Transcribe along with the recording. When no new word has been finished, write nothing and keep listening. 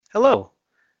Hello,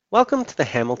 welcome to the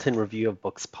Hamilton Review of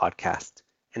Books podcast,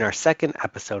 in our second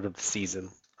episode of the season.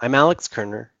 I'm Alex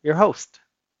Kerner, your host.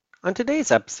 On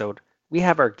today's episode, we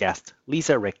have our guest,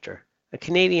 Lisa Richter, a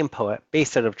Canadian poet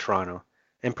based out of Toronto,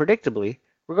 and predictably,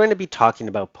 we're going to be talking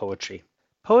about poetry.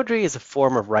 Poetry is a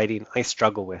form of writing I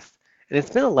struggle with, and it's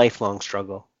been a lifelong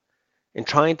struggle. In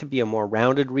trying to be a more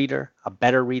rounded reader, a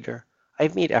better reader,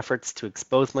 I've made efforts to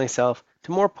expose myself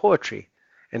to more poetry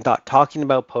and thought talking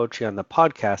about poetry on the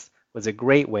podcast was a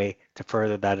great way to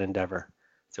further that endeavor.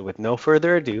 So with no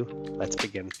further ado, let's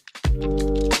begin.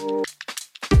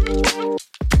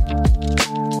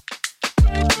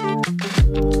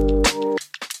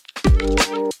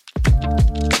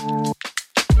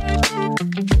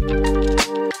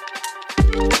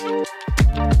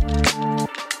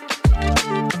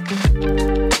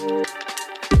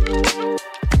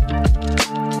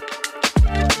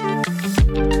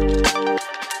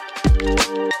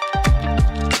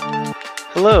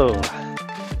 Hello.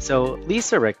 So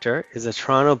Lisa Richter is a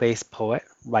Toronto-based poet,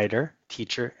 writer,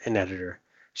 teacher, and editor.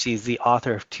 She's the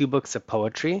author of two books of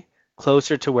poetry,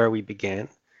 Closer to Where We Began,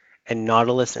 and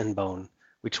Nautilus and Bone,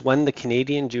 which won the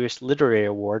Canadian Jewish Literary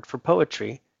Award for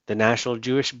Poetry, the National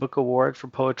Jewish Book Award for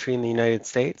Poetry in the United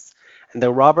States, and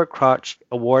the Robert Kroch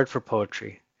Award for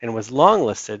Poetry, and was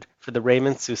longlisted for the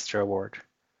Raymond Schuster Award.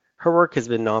 Her work has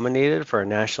been nominated for a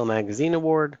National Magazine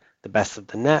Award, the Best of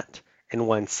the Net, and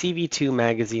won CV2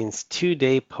 Magazine's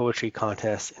two-day poetry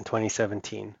contest in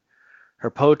 2017. Her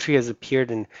poetry has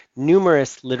appeared in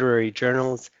numerous literary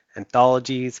journals,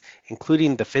 anthologies,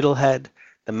 including The Fiddlehead,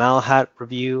 the Malahat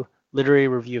Review, Literary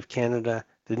Review of Canada,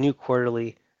 The New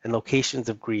Quarterly, and Locations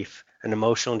of Grief, an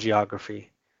Emotional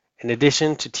Geography. In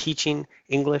addition to teaching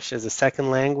English as a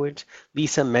second language,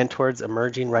 Lisa mentors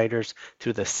emerging writers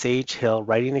through the Sage Hill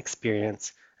Writing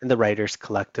Experience and the Writers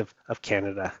Collective of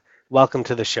Canada. Welcome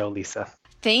to the show, Lisa.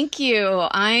 Thank you.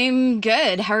 I'm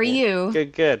good. How are you?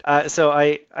 Good. So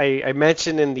I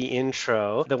mentioned in the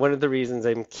intro that one of the reasons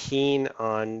I'm keen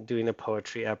on doing a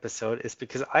poetry episode is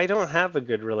because I don't have a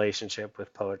good relationship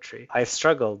with poetry. I've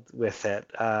struggled with it.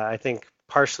 I think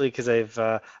partially because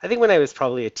I think when I was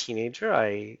probably a teenager,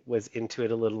 I was into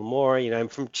it a little more. I'm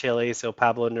from Chile, so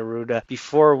Pablo Neruda,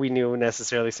 before we knew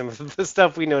necessarily some of the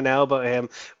stuff we know now about him,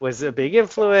 was a big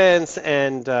influence.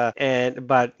 I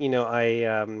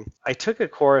took a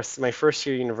course my first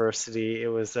year university. It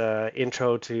was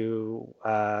intro to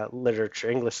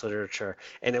literature, English literature,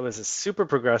 and it was a super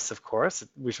progressive course,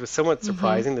 which was somewhat hmm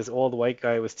surprising. This old white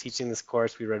guy was teaching this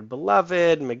course. We read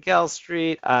Beloved, Miguel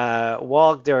Street,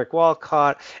 Derek Walcott.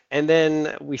 And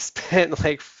then we spent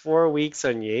like 4 weeks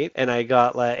on Yeats, and I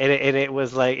got like, and it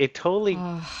was like it totally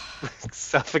Oh,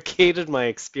 suffocated my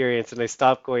experience, and I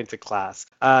stopped going to class.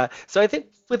 So I think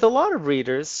with a lot of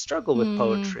readers struggle with mm,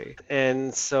 poetry,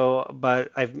 and so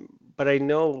but I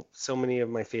know so many of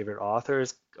my favorite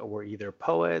authors were either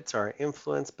poets or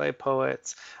influenced by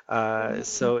poets.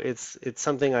 So it's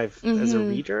something as a hmm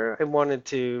reader, I wanted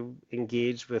to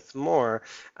engage with more.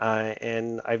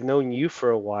 And I've known you for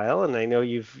a while, and I know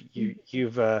you've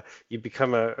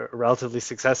become a relatively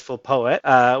successful poet,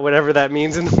 whatever that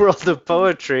means in the world of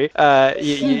poetry.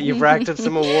 You've racked up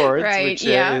some awards, Right, which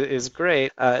yeah. is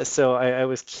great. So I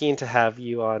was keen to have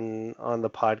you on the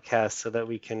podcast so that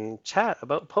we can chat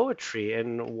about poetry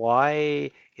and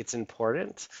why it's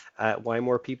important, why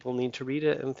more people need to read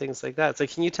it, and things like that. So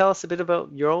can you tell us a bit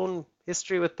about your own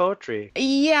history with poetry?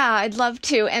 Yeah, I'd love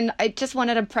to. And I just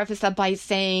wanted to preface that by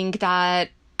saying that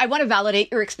I want to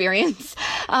validate your experience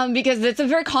because it's a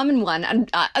very common one,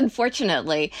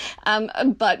 unfortunately.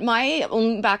 But my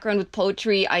own background with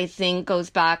poetry, I think, goes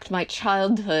back to my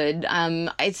childhood.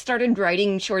 I started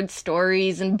writing short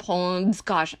stories and poems.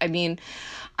 Gosh, I mean,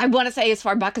 I want to say as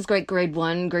far back as grade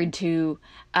one, grade two.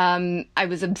 I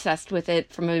was obsessed with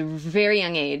it from a very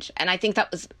young age. And I think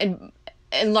that was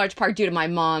in large part due to my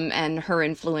mom and her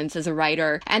influence as a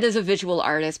writer and as a visual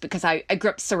artist, because I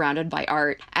grew up surrounded by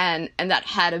art, and that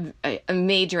had a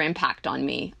major impact on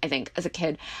me, I think, as a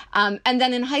kid. And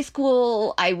then in high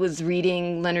school, I was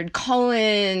reading Leonard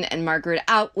Cohen and Margaret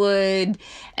Atwood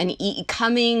and E. E.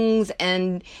 Cummings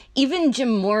and even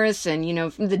Jim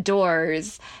Morrison, from The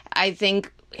Doors. I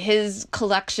think his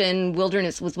collection,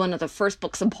 Wilderness, was one of the first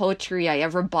books of poetry I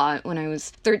ever bought when I was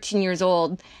 13 years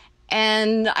old.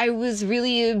 And I was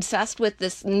really obsessed with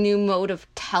this new mode of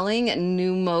telling, a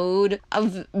new mode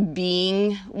of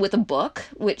being with a book,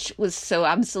 which was so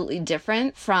absolutely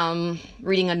different from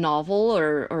reading a novel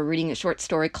or reading a short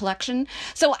story collection.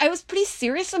 So I was pretty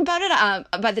serious about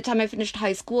it. By the time I finished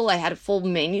high school, I had a full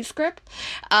manuscript,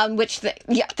 which,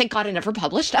 thank God I never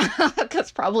published,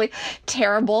 because probably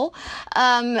terrible.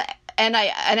 and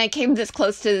I came this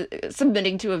close to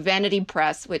submitting to a vanity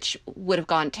press, which would have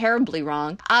gone terribly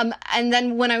wrong. And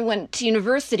then when I went to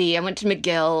university, I went to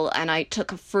McGill and I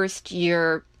took a first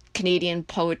year Canadian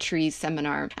poetry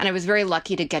seminar. And I was very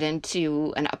lucky to get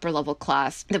into an upper level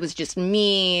class that was just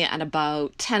me and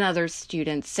about 10 other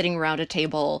students sitting around a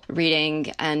table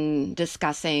reading and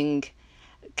discussing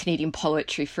Canadian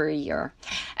poetry for a year.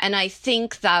 And I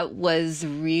think that was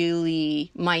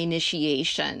really my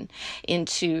initiation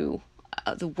into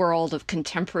the world of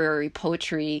contemporary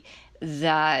poetry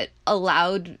that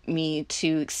allowed me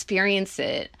to experience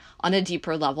it on a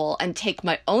deeper level and take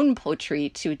my own poetry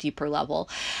to a deeper level.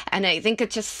 And I think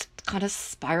it just kind of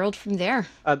spiraled from there.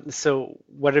 So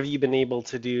what have you been able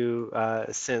to do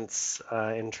since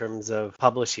in terms of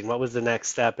publishing? What was the next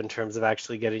step in terms of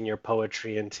actually getting your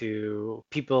poetry into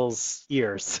people's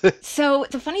ears? So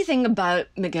the funny thing about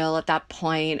McGill at that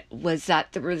point was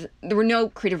that there were no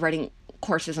creative writing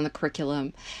courses on the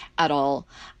curriculum at all.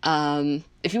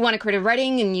 If you wanted creative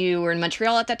writing and you were in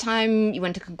Montreal at that time, you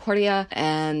went to Concordia,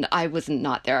 and I was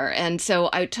not there. And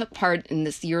so I took part in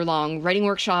this year-long writing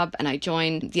workshop, and I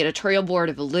joined the editorial board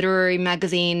of a literary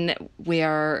magazine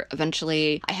where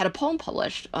eventually I had a poem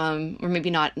published, or maybe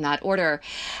not in that order.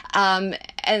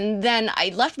 And then I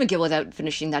left McGill without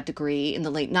finishing that degree in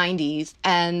the late 90s,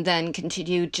 and then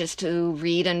continued just to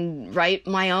read and write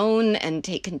my own and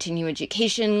take continuing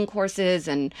education courses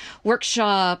and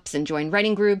workshops and join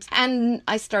writing groups. And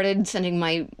I started sending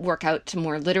my work out to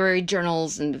more literary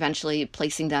journals and eventually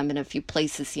placing them in a few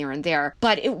places here and there.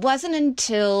 But it wasn't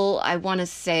until, I want to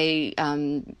say,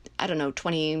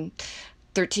 2013,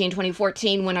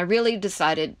 2014, when I really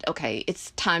decided, okay,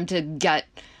 it's time to get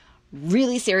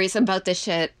really serious about this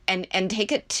shit and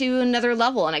take it to another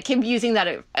level. And I keep using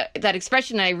that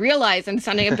expression, and I realize I'm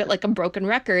sounding a bit like a broken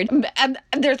record. And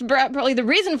there's probably the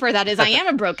reason for that is I am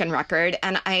a broken record,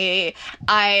 and I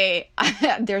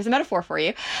there's a metaphor for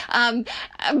you.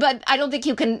 But I don't think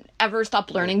you can ever stop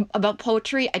learning about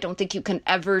poetry. I don't think you can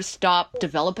ever stop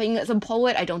developing as a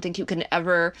poet. I don't think you can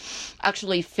ever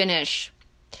actually finish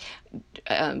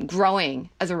growing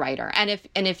as a writer, and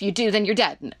if you do, then you're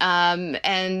dead.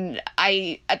 And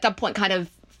I at that point kind of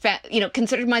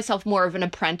considered myself more of an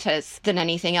apprentice than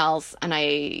anything else, and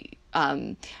I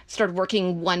started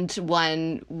working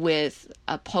one-to-one with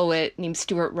a poet named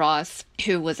Stuart Ross,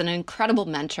 who was an incredible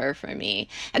mentor for me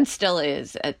and still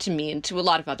is to me and to a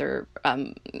lot of other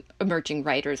emerging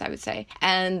writers, I would say.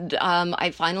 And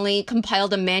I finally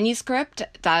compiled a manuscript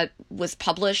that was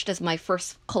published as my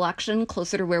first collection,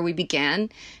 Closer to Where We Began,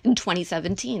 in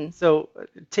 2017. So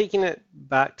taking it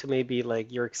back to maybe like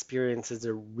your experience as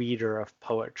a reader of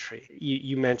poetry,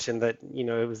 you mentioned that,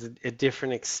 it was a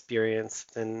different experience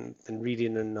than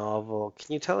reading a novel.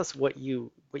 Can you tell us what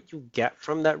you get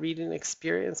from that reading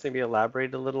experience? Maybe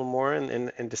elaborate a little more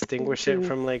and distinguish it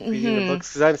from like reading the books,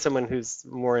 because I'm someone who's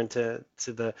more into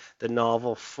the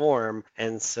novel form,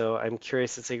 and so I'm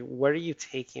curious to say, what are you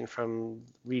taking from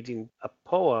reading a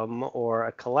poem or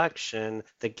a collection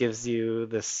that gives you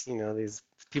this, these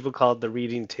people call it the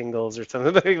reading tingles or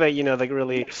something like that, like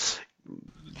really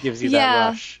gives you that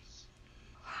rush?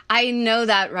 I know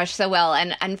that rush so well.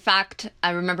 And in fact,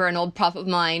 I remember an old prof of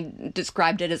mine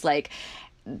described it as like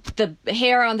the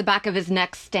hair on the back of his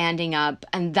neck standing up,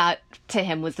 and that to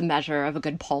him was the measure of a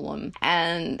good poem.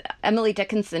 And Emily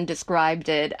Dickinson described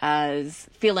it as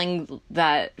feeling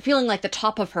like the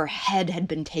top of her head had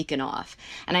been taken off.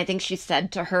 And I think she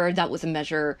said to her that was a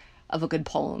measure of a good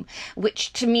poem,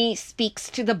 which to me speaks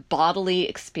to the bodily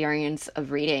experience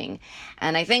of reading.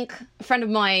 And I think a friend of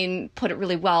mine put it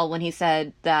really well when he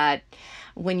said that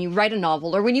when you write a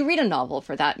novel, or when you read a novel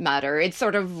for that matter, it's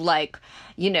sort of like,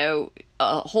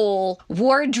 a whole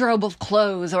wardrobe of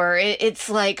clothes, or it's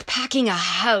like packing a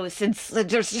house.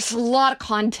 There's just a lot of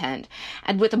content.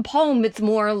 And with a poem, it's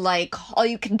more like all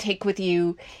you can take with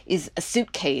you is a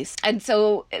suitcase. And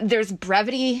so there's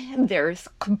brevity, there's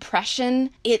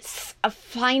compression. It's a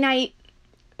finite,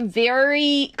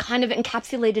 very kind of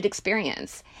encapsulated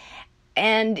experience.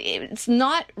 And it's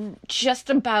not just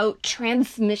about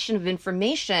transmission of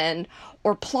information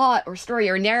or plot or story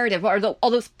or narrative, although all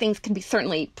those things can be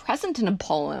certainly present in a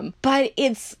poem, but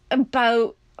it's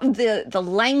about the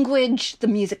language, the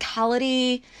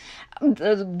musicality,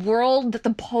 the world that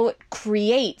the poet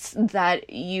creates that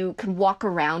you can walk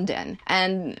around in.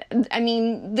 And I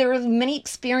mean, there are many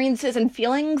experiences and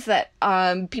feelings that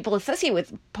people associate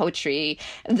with poetry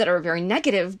that are very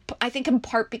negative, I think in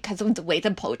part because of the way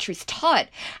that poetry is taught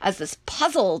as this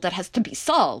puzzle that has to be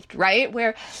solved, right?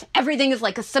 Where everything is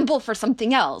like a symbol for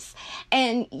something else.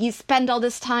 And you spend all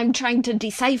this time trying to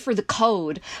decipher the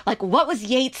code. Like, what was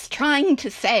Yeats trying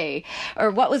to say say,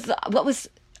 or what was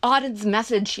Auden's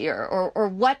message here, or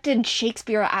what did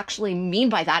Shakespeare actually mean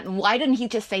by that, and why didn't he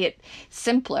just say it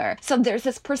simpler? So there's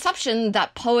this perception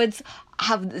that poets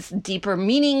have this deeper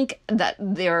meaning, that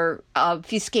they're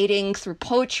obfuscating through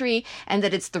poetry, and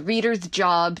that it's the reader's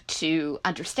job to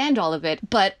understand all of it.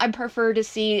 But I prefer to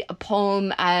see a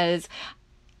poem as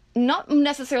not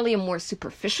necessarily a more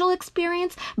superficial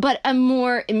experience, but a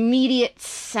more immediate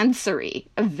sensory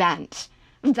event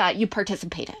that you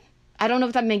participate in. I don't know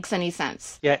if that makes any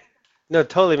sense. Yeah, no, it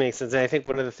totally makes sense. And I think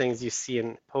one of the things you see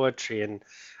in poetry and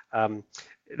um,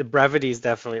 the brevity is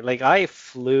definitely like I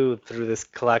flew through this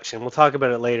collection. We'll talk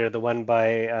about it later. The one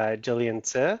by Gillian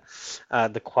Tse,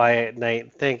 The Quiet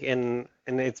Night. Think and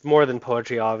it's more than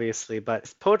poetry, obviously,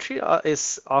 but poetry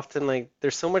is often like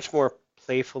there's so much more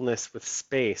playfulness with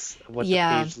space of what the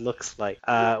Yeah, page looks like,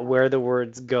 where the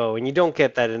words go, and you don't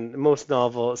get that in most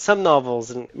novels. Some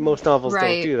novels and most novels don't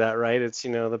right. do that, right? It's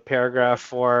the paragraph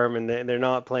form, and they're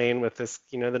not playing with this.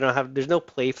 They don't have. There's no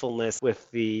playfulness with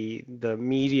the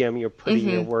medium you're putting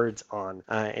your Hmm. words on,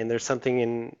 and there's something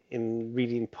in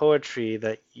reading poetry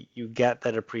that you get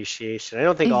that appreciation. I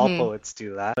don't think all Hmm. poets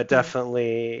do that, but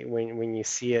definitely when you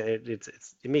see it,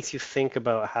 it makes you think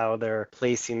about how they're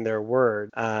placing their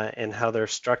word and how they're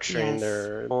structuring Yes.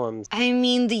 their poems. I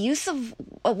mean, the use of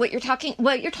what you're talking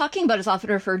about is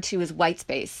often referred to as white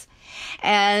space,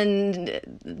 and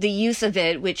the use of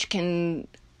it, which can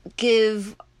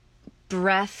give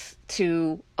breath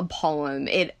to a poem.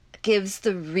 It gives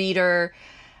the reader,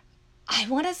 I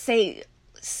want to say,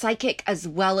 psychic as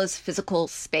well as physical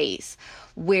space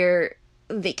where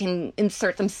they can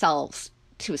insert themselves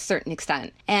to a certain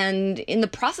extent. And in the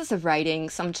process of writing,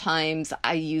 sometimes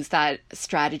I use that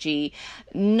strategy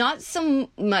not so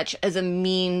much as a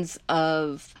means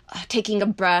of taking a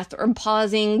breath or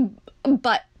pausing,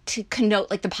 but to connote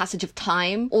like the passage of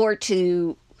time, or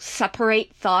to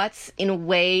separate thoughts in a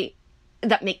way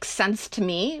that makes sense to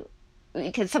me.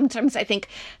 Because sometimes I think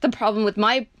the problem with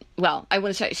my, well, I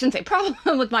shouldn't say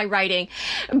problem with my writing,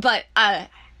 but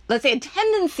let's say a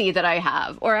tendency that I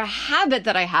have, or a habit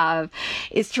that I have,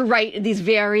 is to write these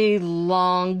very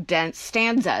long, dense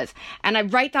stanzas. And I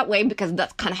write that way because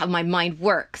that's kind of how my mind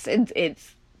works.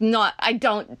 It's not, I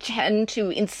don't tend to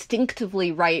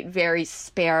instinctively write very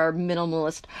spare,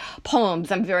 minimalist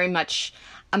poems. I'm very much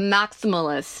a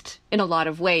maximalist in a lot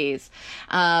of ways.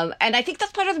 And I think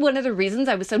that's part of one of the reasons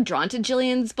I was so drawn to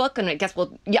Gillian's book. And I guess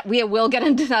we will get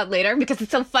into that later because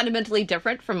it's so fundamentally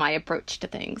different from my approach to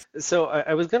things. So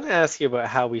I was going to ask you about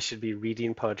how we should be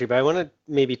reading poetry, but I want to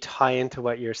maybe tie into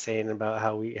what you're saying about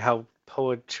how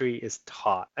poetry is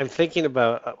taught. I'm thinking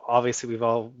about obviously we've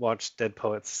all watched Dead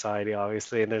Poet Society,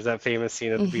 obviously, and there's that famous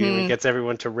scene at the beginning that Hmm. gets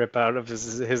everyone to rip out of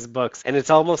his books, and it's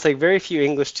almost like very few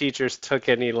English teachers took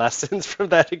any lessons from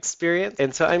that experience.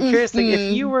 And so I'm curious, like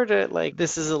if you Hmm. were to like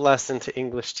this is a lesson to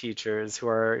English teachers who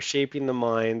are shaping the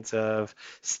minds of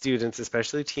students,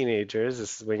 especially teenagers.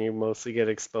 This is when you mostly get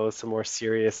exposed to more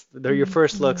serious, they're your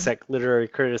first looks at literary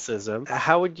criticism.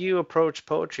 How would you approach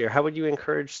poetry, or how would you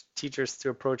encourage teachers to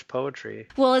approach poetry?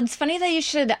 Well, it's funny that you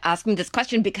should ask me this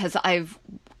question because I've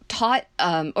taught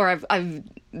or I've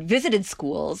visited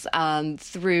schools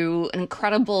through an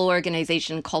incredible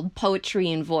organization called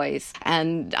Poetry and Voice,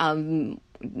 and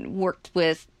worked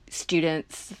with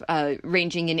students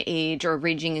ranging in age or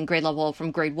ranging in grade level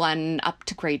from grade 1 up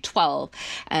to grade 12,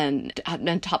 and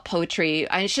taught poetry.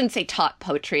 I shouldn't say taught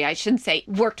poetry, I should say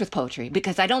worked with poetry,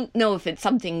 because I don't know if it's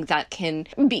something that can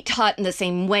be taught in the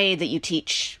same way that you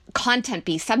teach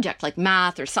content-based subject like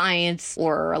math or science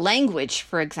or a language,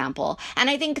 for example. And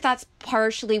I think that's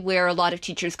partially where a lot of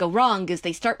teachers go wrong, is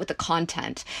they start with the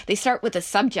content. They start with the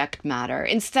subject matter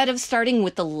instead of starting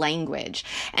with the language.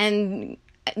 And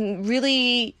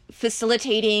really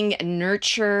facilitating and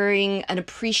nurturing an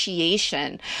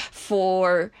appreciation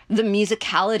for the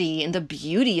musicality and the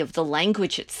beauty of the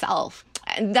language itself.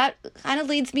 And that kind of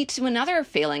leads me to another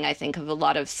failing, I think, of a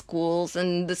lot of schools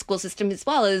and the school system as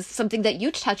well, is something that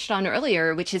you touched on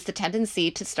earlier, which is the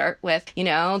tendency to start with,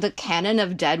 the canon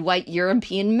of dead white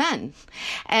European men.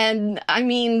 And I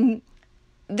mean,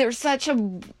 there's such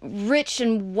a rich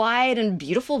and wide and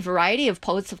beautiful variety of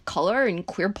poets of color and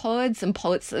queer poets and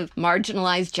poets of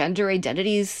marginalized gender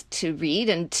identities to read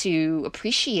and to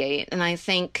appreciate. And I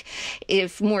think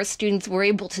if more students were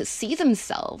able to see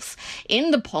themselves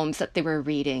in the poems that they were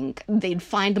reading, they'd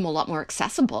find them a lot more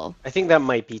accessible. I think that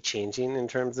might be changing in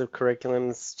terms of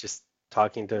curriculums. Just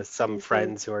talking to some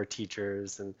friends who are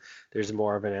teachers, and there's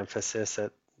more of an emphasis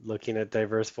at looking at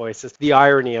diverse voices. The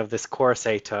irony of this course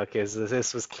I took is that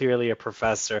this was clearly a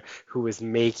professor who was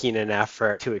making an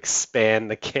effort to expand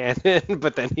the canon,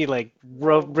 but then he like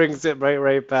brings it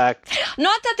right back.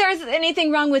 Not that there's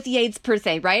anything wrong with Yeats per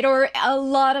se, right? Or a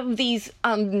lot of these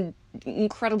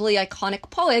incredibly iconic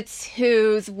poets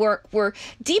whose work were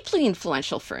deeply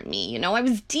influential for me. You know, I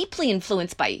was deeply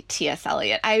influenced by T.S.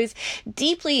 Eliot. I was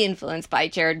deeply influenced by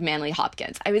Jared Manley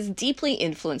Hopkins. I was deeply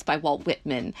influenced by Walt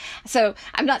Whitman. So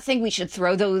I'm not saying we should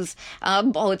throw those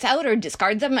poets out or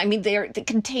discard them. I mean, they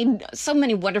contain so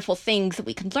many wonderful things that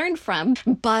we can learn from,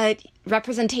 but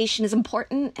representation is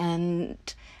important, and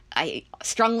I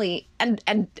strongly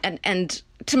and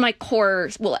to my core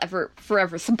will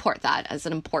forever support that as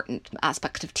an important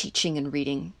aspect of teaching and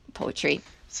reading poetry.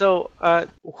 So,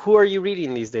 who are you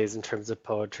reading these days in terms of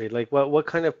poetry? Like, what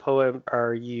kind of poem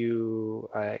are you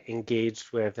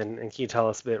engaged with, and can you tell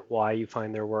us a bit why you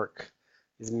find their work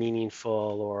is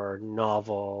meaningful or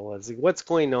novel? What's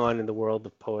going on in the world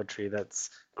of poetry that's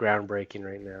groundbreaking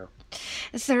right now?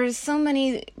 There's so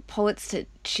many poets to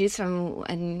choose from,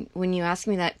 and when you ask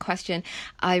me that question,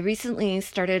 I recently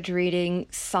started reading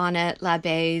Sonnet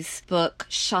Labé's book,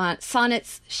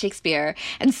 Sonnets Shakespeare.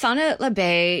 And Sonnet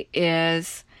Labé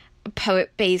is a poet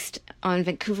based on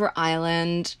Vancouver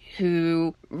Island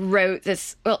who wrote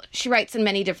this. Well, she writes in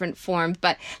many different forms,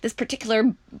 but this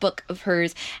particular book of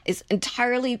hers is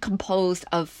entirely composed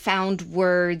of found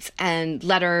words and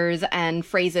letters and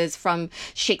phrases from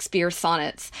Shakespeare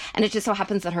sonnets. And it just so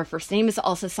happens that her first name is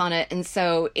also Sonnet. And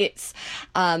so it's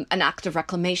an act of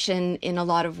reclamation in a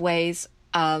lot of ways.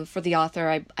 For the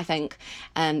author, I think,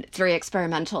 and it's very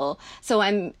experimental. So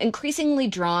I'm increasingly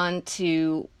drawn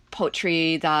to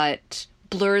poetry that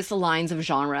blurs the lines of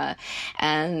genre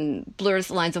and blurs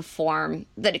the lines of form,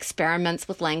 that experiments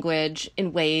with language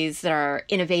in ways that are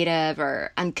innovative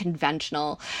or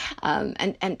unconventional,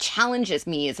 and challenges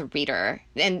me as a reader.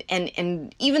 And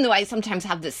even though I sometimes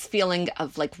have this feeling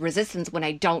of like resistance when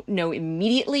I don't know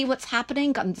immediately what's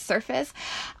happening on the surface,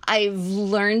 I've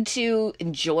learned to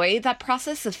enjoy that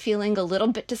process of feeling a little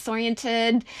bit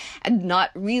disoriented and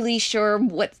not really sure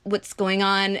what's going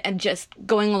on and just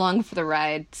going along for the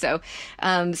ride. So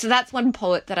that's one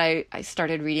poet that I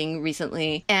started reading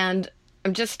recently, and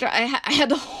I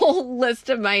had a whole list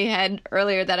in my head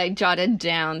earlier that I jotted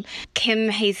down. Kim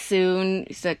Hae-soon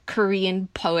is a Korean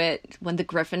poet, won the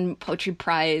Griffin Poetry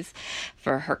Prize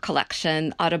for her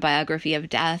collection, Autobiography of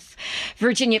Death.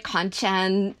 Virginia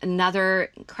Conchan,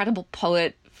 another incredible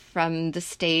poet from the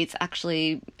States,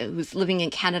 actually, who's living in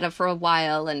Canada for a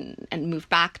while and moved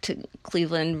back to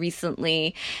Cleveland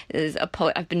recently, is a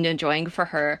poet I've been enjoying for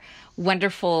her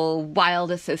wonderful, wild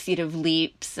associative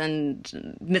leaps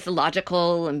and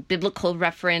mythological and biblical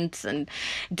reference and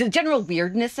the general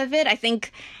weirdness of it. I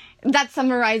think that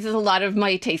summarizes a lot of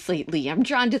my taste lately. I'm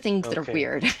drawn to things that are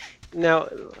weird. Now,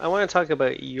 I want to talk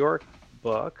about your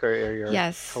book or your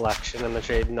Yes. collection on the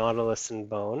trade, Nautilus and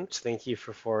Bone. Thank you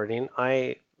for forwarding.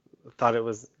 I thought it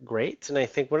was great, and I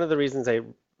think one of the reasons I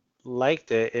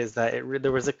liked it is that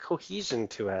there was a cohesion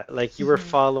to it. Like you were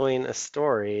following a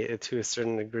story to a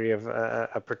certain degree of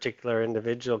a particular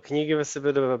individual. Can you give us a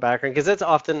bit of a background? Because that's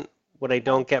often what I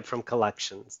don't get from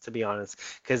collections, to be honest.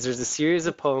 Because there's a series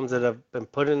of poems that have been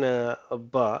put in a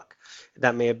book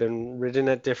that may have been written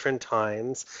at different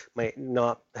times, might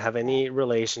not have any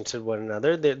relation to one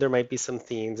another. There might be some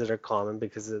themes that are common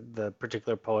because of the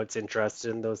particular poet's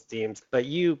interested in those themes. But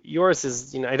yours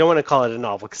is, I don't want to call it a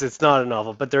novel because it's not a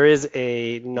novel, but there is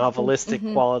a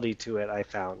novelistic quality to it, I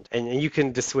found. And you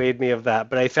can dissuade me of that,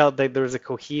 but I felt that there was a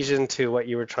cohesion to what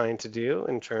you were trying to do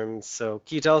in terms. So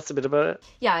can you tell us a bit about it?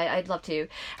 Yeah, I'd love to.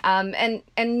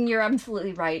 And you're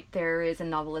absolutely right. There is a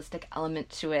novelistic element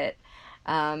to it.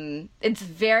 It's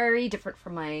very different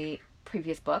from my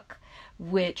previous book,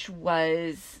 which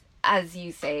was, as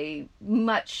you say,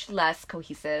 much less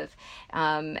cohesive,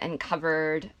 and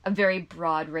covered a very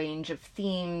broad range of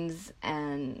themes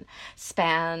and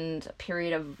spanned a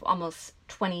period of almost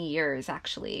 20 years,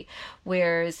 actually,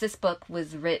 whereas this book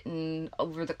was written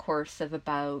over the course of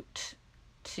about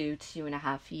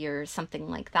 2.5 years, something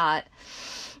like that.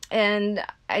 And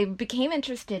I became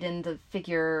interested in the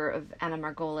figure of Anna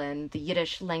Margolin, the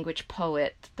Yiddish language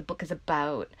poet the book is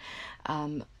about,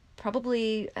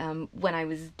 probably when I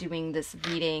was doing this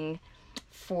reading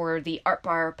for the Art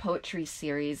Bar Poetry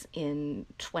Series in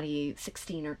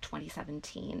 2016 or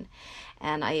 2017.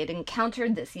 And I had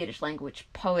encountered this Yiddish language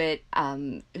poet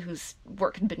whose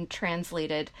work had been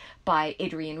translated by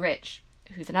Adrienne Rich,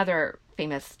 who's another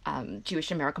famous Jewish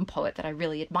American poet that I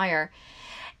really admire.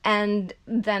 And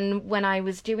then when I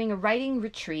was doing a writing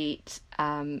retreat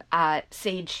at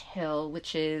Sage Hill,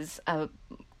 which is a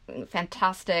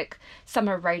fantastic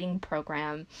summer writing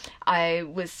program, I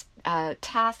was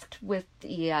tasked with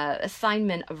the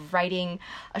assignment of writing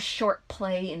a short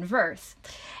play in verse.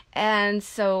 And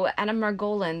so Anna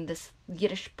Margolin, this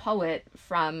Yiddish poet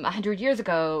from 100 years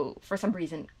ago, for some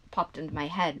reason popped into my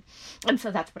head. And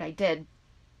so that's what I did.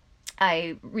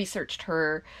 I researched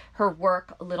her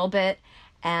work a little bit,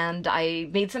 and I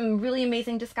made some really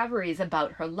amazing discoveries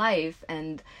about her life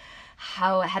and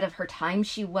how ahead of her time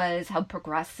she was, how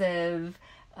progressive,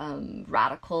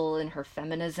 radical in her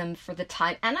feminism for the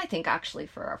time, and I think actually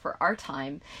for our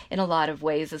time in a lot of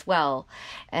ways as well.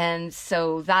 And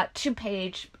so that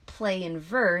 2-page play in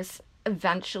verse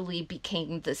eventually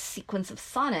became the sequence of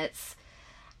sonnets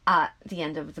at the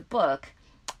end of the book.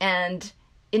 And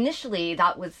initially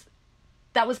that was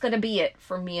going to be it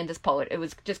for me and this poet. It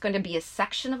was just going to be a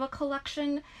section of a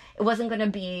collection. It wasn't going to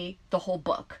be the whole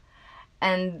book.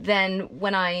 And then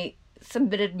when I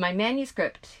submitted my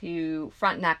manuscript to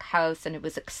Frontenac House and it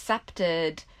was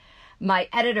accepted, my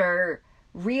editor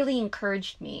really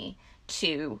encouraged me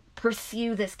to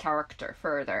pursue this character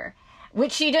further,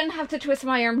 which she didn't have to twist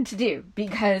my arm to do,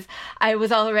 because I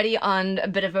was already on a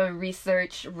bit of a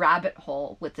research rabbit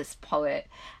hole with this poet,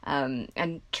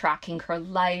 and tracking her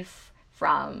life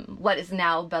from what is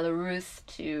now Belarus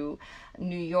to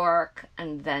New York,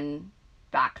 and then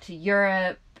back to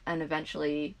Europe, and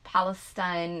eventually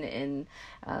Palestine in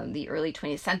the early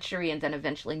 20th century, and then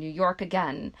eventually New York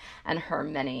again, and her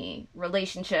many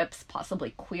relationships,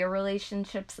 possibly queer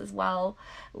relationships as well,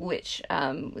 which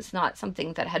was not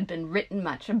something that had been written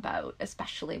much about,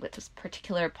 especially with this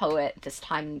particular poet at this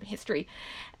time in history.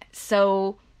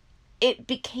 So it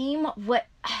became what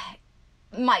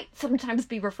might sometimes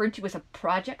be referred to as a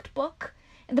project book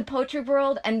in the poetry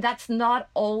world, and that's not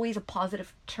always a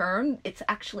positive term. It's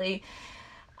actually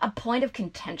a point of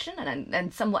contention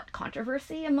and somewhat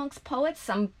controversy amongst poets.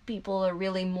 Some people are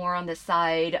really more on the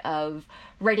side of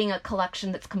writing a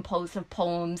collection that's composed of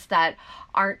poems that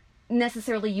aren't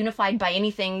necessarily unified by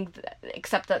anything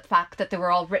except the fact that they were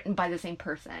all written by the same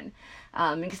person.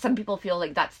 Because some people feel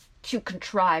like that's too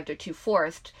contrived or too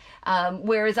forced,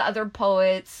 whereas other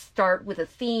poets start with a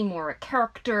theme or a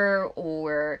character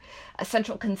or a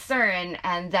central concern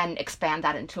and then expand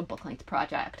that into a book-length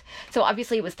project. So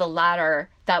obviously it was the latter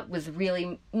that was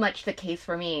really much the case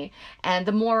for me. And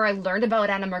the more I learned about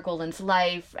Anna Margolin's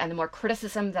life, and the more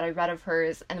criticism that I read of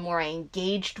hers, and the more I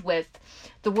engaged with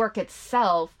the work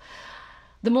itself,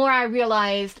 the more I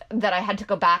realized that I had to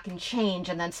go back and change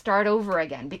and then start over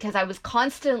again, because I was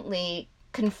constantly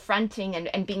confronting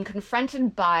and being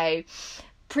confronted by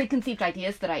preconceived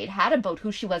ideas that I had about who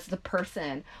she was as a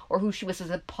person or who she was as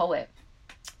a poet.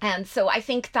 And so I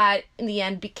think that in the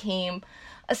end became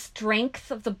a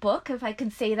strength of the book, if I can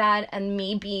say that, and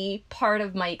maybe part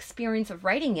of my experience of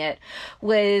writing it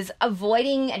was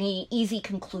avoiding any easy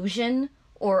conclusion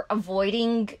or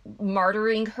avoiding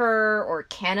martyring her or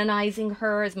canonizing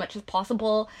her as much as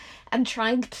possible, and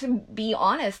trying to be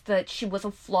honest that she was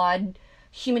a flawed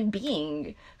human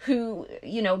being who,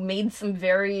 made some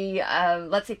very,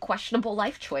 let's say, questionable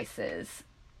life choices,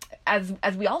 as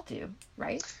we all do,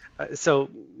 right? So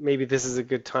maybe this is a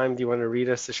good time. Do you want to read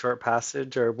us a short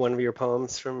passage or one of your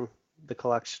poems from the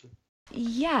collection?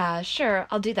 Yeah, sure.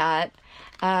 I'll do that.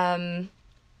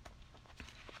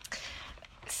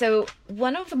 So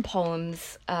one of the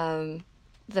poems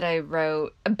that I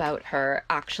wrote about her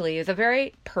actually is a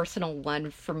very personal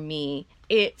one for me.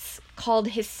 It's called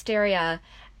Hysteria,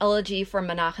 Elegy for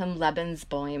Menachem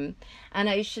Lebensboim. And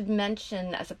I should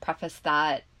mention as a preface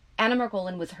that Anna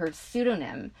Margolin was her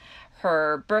pseudonym.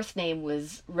 Her birth name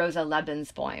was Rosa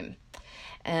Lebensboim.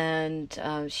 And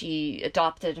she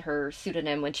adopted her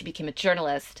pseudonym when she became a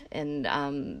journalist in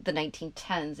the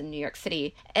 1910s in New York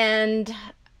City. And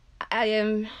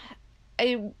I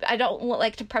don't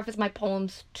like to preface my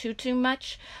poems too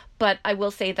much, but I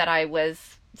will say that I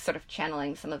was sort of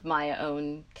channeling some of my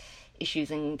own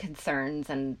issues and concerns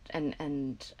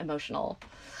and emotional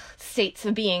states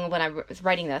of being when I was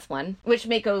writing this one, which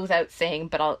may go without saying,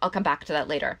 but I'll come back to that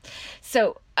later.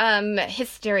 So,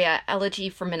 Hysteria, Elegy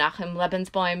for Menachem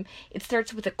Lebensboim. It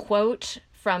starts with a quote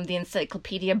from the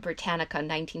Encyclopedia Britannica,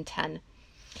 1910.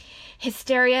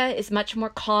 Hysteria is much more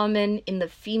common in the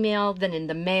female than in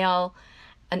the male.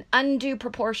 An undue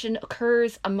proportion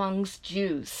occurs amongst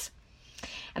Jews.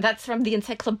 And that's from the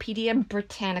Encyclopedia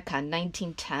Britannica,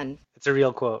 1910. It's a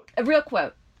real quote. A real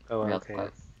quote. Oh, real okay.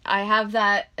 Quote. I have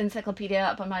that encyclopedia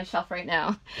up on my shelf right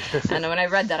now. And when I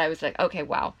read that, I was like, okay,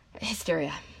 wow.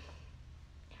 Hysteria.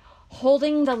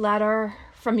 Holding the letter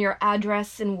from your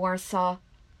address in Warsaw,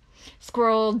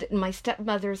 scrawled in my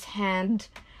stepmother's hand,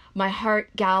 my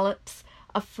heart gallops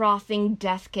a frothing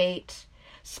death gate,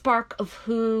 spark of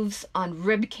hooves on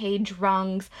ribcage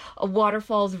rungs, a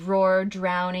waterfall's roar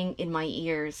drowning in my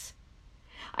ears.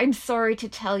 I'm sorry to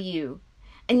tell you,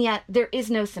 and yet there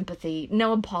is no sympathy,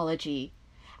 no apology.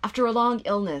 After a long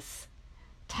illness,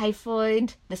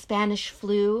 typhoid, the Spanish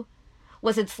flu,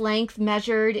 was its length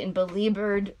measured in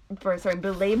belabored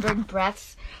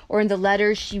breaths, or in the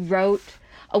letters she wrote,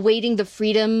 awaiting the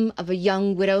freedom of a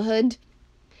young widowhood?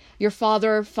 Your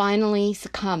father finally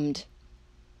succumbed.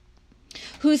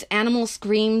 Whose animal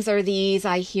screams are these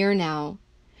I hear now,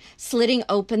 slitting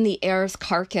open the air's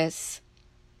carcass?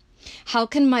 How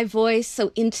can my voice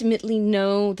so intimately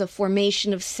know the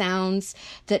formation of sounds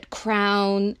that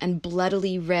crown and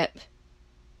bloodily rip?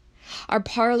 Our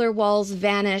parlor walls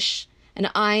vanish, and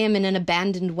I am in an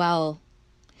abandoned well.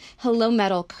 Hello,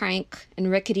 metal crank and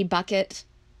rickety bucket.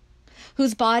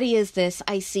 Whose body is this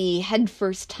I see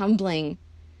headfirst tumbling?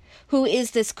 Who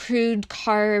is this crude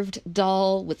carved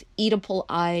doll with Oedipal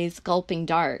eyes gulping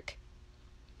dark?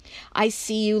 I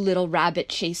see you, little rabbit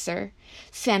chaser,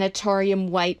 sanatorium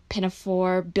white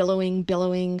pinafore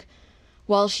billowing,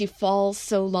 while she falls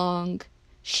so long,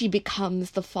 she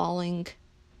becomes the falling,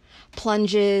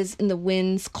 plunges in the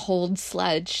wind's cold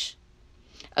sledge.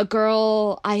 A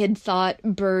girl I had thought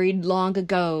buried long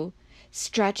ago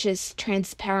stretches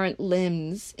transparent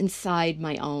limbs inside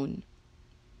my own.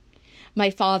 My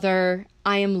father,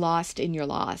 I am lost in your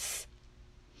loss.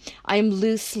 I am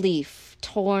loose leaf,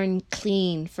 torn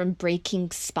clean from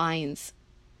breaking spines.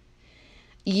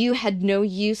 You had no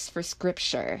use for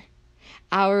scripture.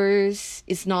 Ours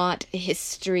is not a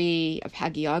history of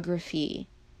hagiography.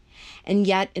 And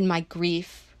yet in my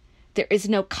grief, there is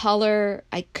no color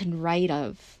I can write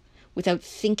of without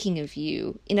thinking of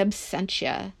you in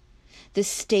absentia, the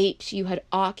state you had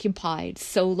occupied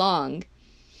so long.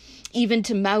 Even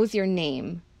to mouth your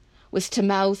name was to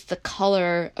mouth the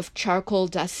color of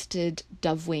charcoal-dusted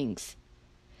dove wings,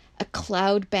 a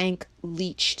cloud bank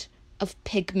leached of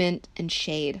pigment and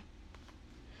shade.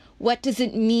 What does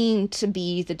it mean to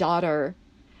be the daughter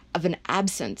of an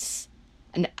absence,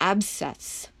 an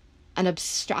abscess, an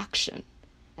abstraction,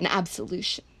 an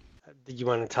absolution? Do you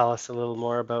want to tell us a little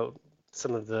more about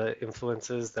some of the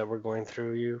influences that were going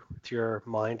through your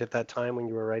mind at that time when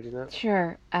you were writing it?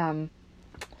 Sure.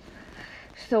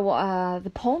 So the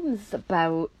poem's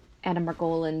about Anna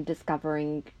Margolin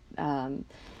discovering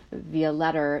via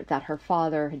letter that her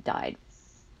father had died.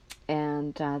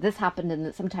 And this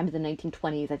happened sometime in the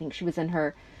 1920s. I think she was in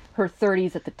her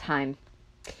 30s at the time.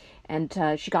 And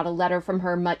she got a letter from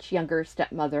her much younger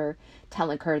stepmother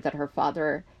telling her that her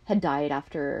father had died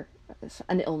after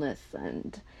an illness.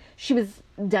 And she was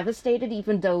devastated,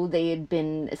 even though they had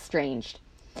been estranged.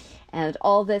 And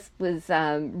all this was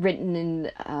written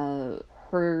in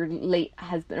her late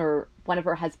husband, or one of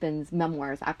her husband's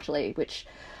memoirs, actually, which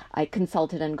I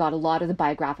consulted and got a lot of the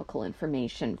biographical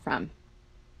information from.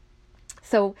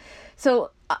 So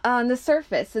on the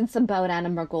surface, it's about Anna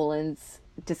Margolin's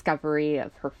discovery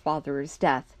of her father's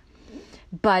death,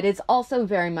 but it's also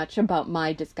very much about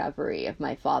my discovery of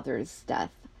my father's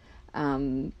death,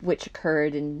 which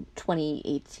occurred in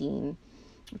 2018,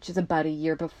 which is about a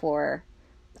year before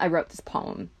I wrote this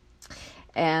poem.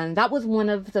 And that was one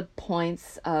of the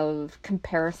points of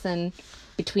comparison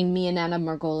between me and Anna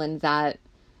Margolin that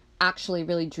actually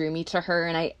really drew me to her,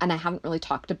 and I haven't really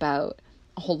talked about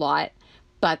a whole lot,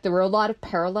 but there were a lot of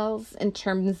parallels in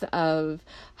terms of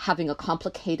having a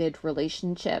complicated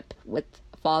relationship with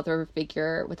a father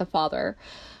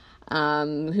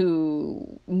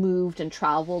who moved and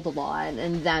traveled a lot,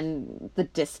 and then the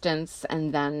distance,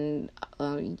 and then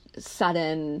a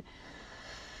sudden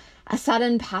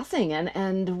passing,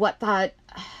 and what that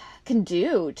can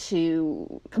do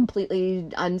to completely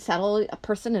unsettle a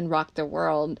person and rock their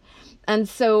world. And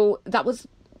so that was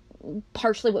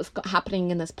partially what's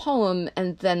happening in this poem.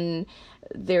 And then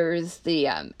there's the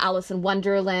Alice in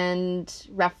Wonderland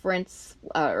reference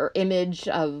or image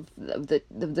of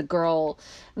the girl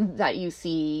that you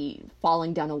see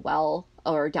falling down a well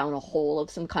or down a hole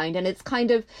of some kind. And it's kind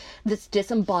of this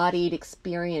disembodied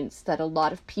experience that a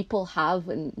lot of people have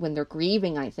when they're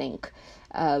grieving, I think,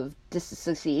 of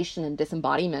disassociation and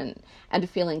disembodiment and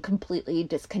feeling completely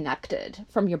disconnected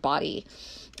from your body.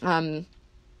 And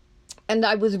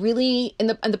I was really in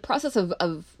the process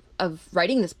of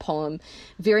writing this poem,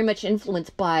 very much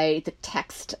influenced by the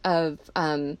text of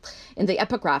in the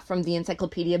epigraph from the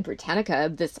Encyclopedia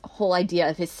Britannica, this whole idea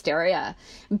of hysteria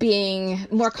being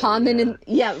more common.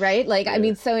 Right? Like, yeah. I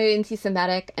mean, so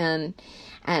anti-Semitic and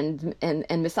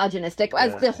misogynistic,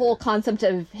 as the whole concept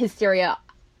of hysteria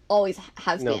always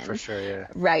has been. No, for sure, yeah.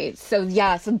 Right. So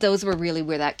so those were really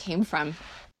where that came from.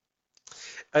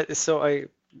 So in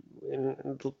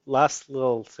the last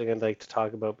little thing I'd like to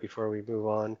talk about before we move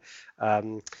on,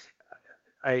 um,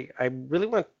 I really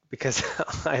want because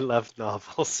I love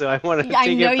novels, so I want to I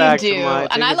know you do, and take I it love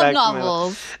back to my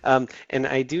novels. and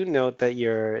I do note that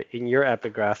in your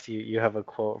epigraph you have a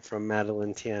quote from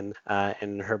Madeline Tien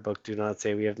in her book Do Not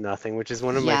Say We Have Nothing, which is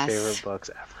one of my favorite Yes. books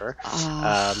ever.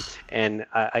 Uh, And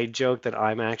I joke that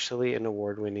I'm actually an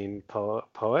award-winning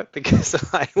poet because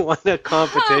I won a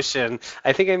competition.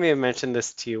 I think I may have mentioned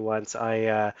this to you once.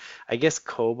 I guess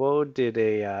Kobo did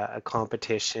a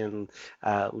competition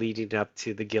leading up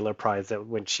to the Giller Prize that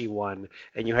when she won,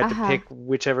 and you had to uh-huh. pick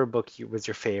whichever book was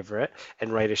your favorite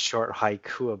and write a short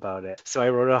haiku about it. So I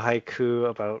wrote a haiku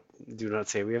about Do Not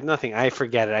Say We Have Nothing. I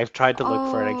forget it. I've tried to look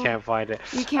for it. I Oh, can't find it.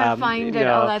 you can't find it.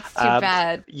 Oh, No, that's too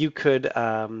bad. you could,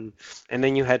 and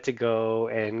then you had to go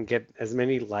and get as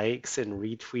many likes and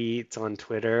retweets on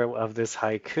Twitter of this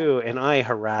haiku, and I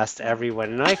harassed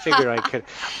everyone, and I figured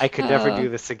I could never Oh, do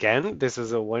this again. This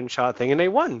was a one-shot thing, and I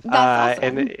won. that's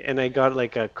And awesome. I got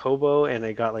like a Kobo, and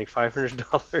I got like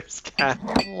 $500 cash,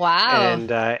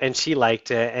 Wow. and she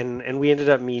liked it, and we ended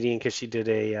up meeting because she did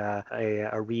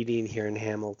a reading here in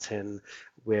Hamilton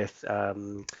with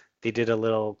they did a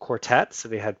little quartet, so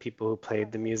they had people who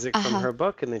played the music from Uh-huh. her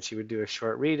book, and then she would do a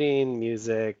short reading,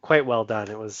 music, quite well done.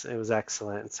 It was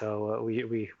excellent. So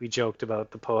we joked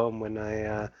about the poem when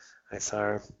I saw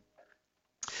her.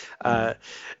 Uh,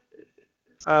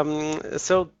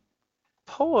 so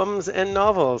poems and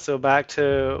novels. So back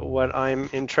to what I'm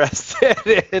interested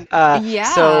in.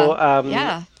 Yeah.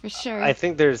 Yeah, for sure. I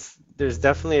think there's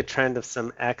definitely a trend of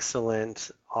some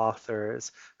excellent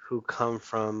authors who come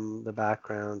from the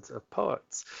backgrounds of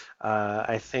poets.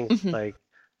 I think Hmm. like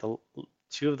the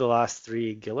two of the last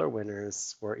three Giller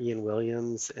winners were Ian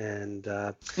Williams and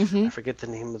I Hmm. forget the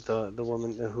name of the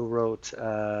woman who wrote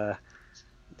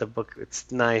the book.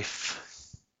 It's Knife.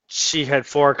 She had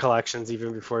four collections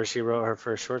even before she wrote her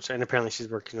first short story, and apparently she's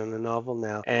working on a novel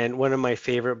now. And one of my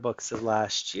favorite books of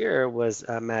last year was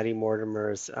Maddie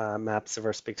Mortimer's Maps of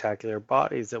Our Spectacular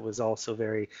Bodies, that was also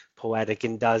very poetic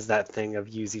and does that thing of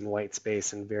using white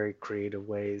space in very creative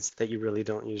ways that you really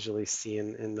don't usually see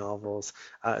in novels.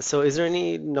 So, is there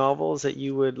any novels that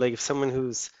you would like if someone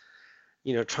who's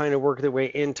trying to work their way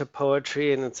into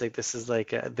poetry, and it's like this is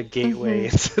like the gateway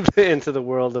Hmm. into the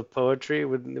world of poetry.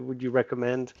 Would you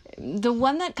recommend? The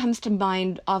one that comes to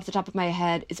mind off the top of my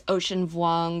head is Ocean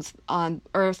Vuong's on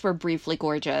Earth We're Briefly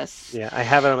Gorgeous. Yeah, I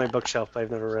have it on my bookshelf, but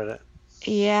I've never read it.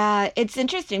 Yeah, it's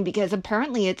interesting because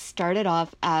apparently it started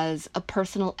off as a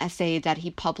personal essay that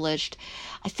he published,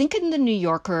 I think in the New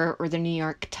Yorker or the New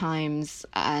York Times.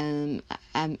 I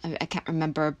can't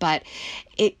remember, but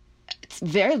it it's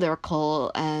very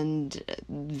lyrical and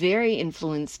very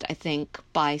influenced, I think,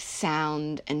 by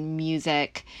sound and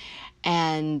music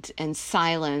and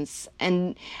silence.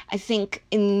 And I think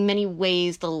in many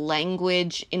ways the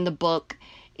language in the book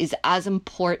is as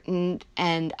important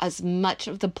and as much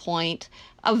of the point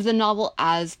of the novel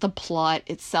as the plot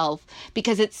itself,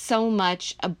 because it's so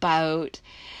much about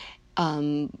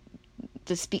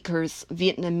the speaker's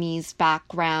Vietnamese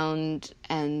background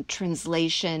and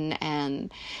translation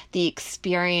and the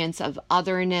experience of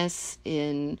otherness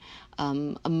in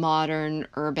a modern,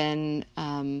 urban,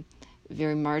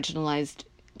 very marginalized,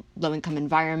 low income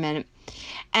environment.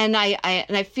 And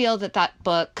I feel that that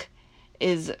book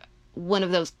is one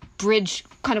of those bridge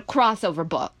kind of crossover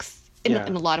books Yeah.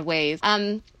 in a lot of ways.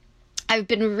 I've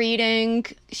been reading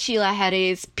Sheila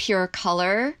Heti's Pure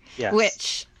Color, Yes.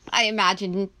 which I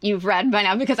imagine you've read by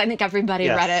now because I think everybody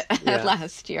read Yes. it Yeah.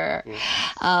 last year.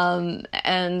 Yeah.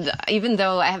 And even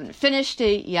though I haven't finished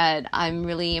it yet, I'm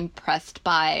really impressed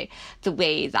by the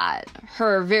way that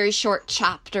her very short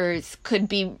chapters could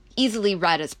be easily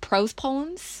read as prose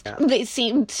poems. Yeah. They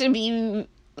seem to be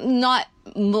not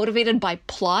motivated by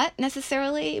plot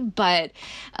necessarily, but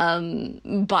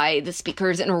by the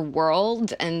speaker's inner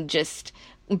world and just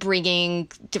bringing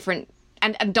different.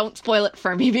 And don't spoil it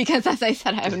for me because, as I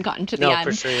said, I haven't gotten to the No, for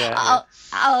end. sure. Yeah. Yeah.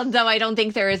 Although I don't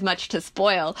think there is much to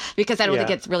spoil because I don't think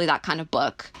Yeah. it's really that kind of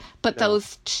book. But No.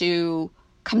 those two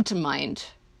come to mind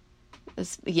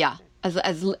as, yeah,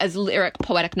 as lyric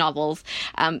poetic novels.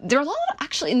 There are a lot of,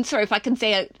 actually, and sorry if I can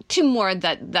say two more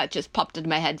that just popped into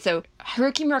my head. So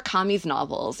Haruki Murakami's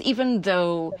novels, even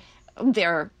though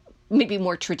they're maybe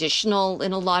more traditional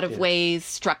in a lot of Yeah. ways,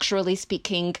 structurally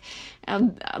speaking,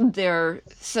 they're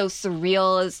so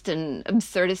surrealist and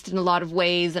absurdist in a lot of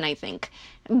ways, and I think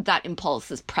that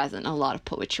impulse is present in a lot of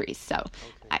poetry. So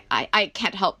I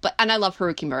can't help but, and I love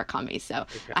Haruki Murakami, so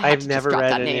I had I've to just never drop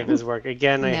read that any of name. his work.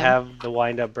 Again, I No. have the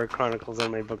Wind Up Bird Chronicles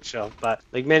on my bookshelf, but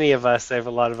like many of us, I have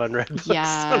a lot of unread books on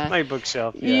Yeah. my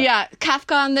bookshelf. Yeah. Yeah.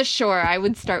 Kafka on the Shore. I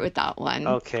would start with that one.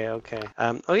 Okay, okay.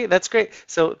 Okay, that's great.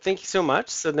 So thank you so much.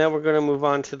 So now we're going to move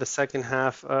on to the second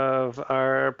half of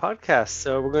our podcast.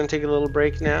 So we're going to take a little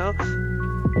break now.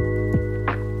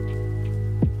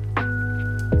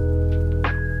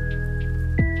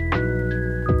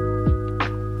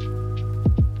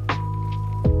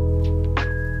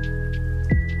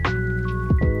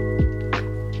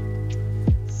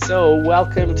 So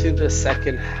welcome to the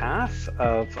second half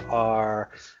of our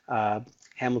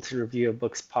Hamilton Review of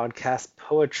Books podcast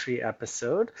poetry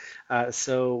episode.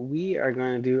 So we are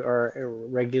going to do our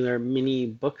regular mini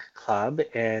book club,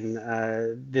 and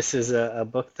this is a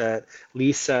book that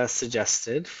Lisa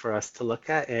suggested for us to look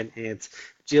at, and it's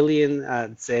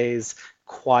Gillian Zay's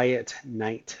Quiet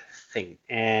Night Thing,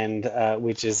 and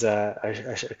which is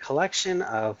a collection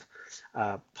of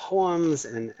poems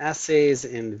and essays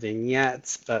and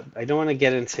vignettes, but I don't want to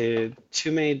get into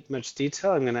much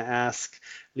detail. I'm going to ask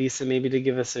Lisa maybe to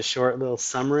give us a short little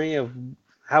summary of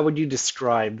how would you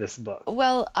describe this book?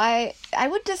 Well, I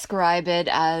would describe it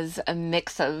as a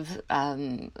mix of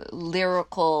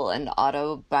lyrical and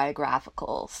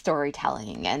autobiographical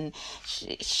storytelling, and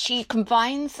she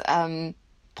combines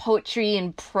poetry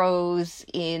and prose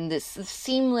in this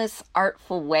seamless,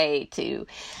 artful way to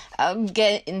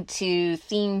get into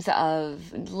themes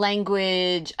of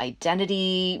language,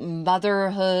 identity,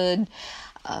 motherhood,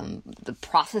 the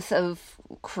process of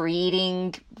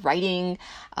creating, writing,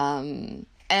 and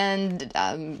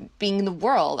being in the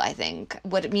world, I think,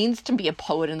 what it means to be a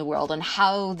poet in the world and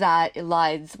how that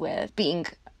aligns with being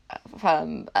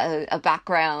from a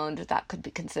background that could be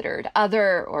considered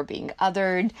other or being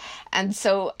othered. And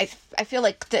so I feel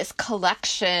like this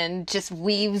collection just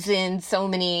weaves in so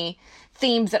many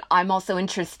themes that I'm also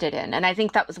interested in. And I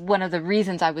think that was one of the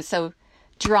reasons I was so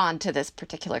drawn to this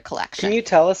particular Can collection. you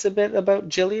tell us a bit about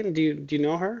Gillian? Do you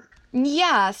know her?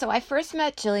 Yeah, so I first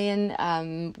met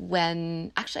Jillian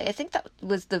when actually I think that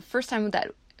was the first time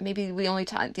that maybe the only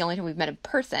time we've met in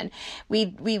person. We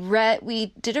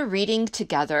did a reading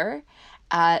together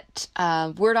at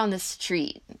Word on the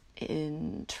Street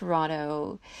in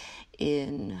Toronto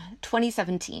in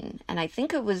 2017, and I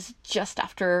think it was just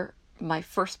after my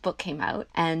first book came out,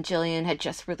 and Jillian had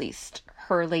just released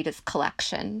her latest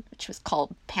collection, which was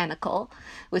called Panicle,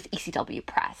 with ECW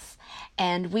Press.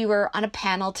 And we were on a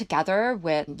panel together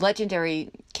with legendary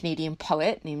Canadian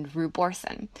poet named Rue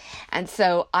Borson. And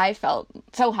so I felt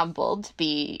so humbled to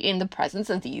be in the presence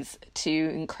of these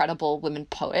two incredible women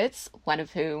poets, one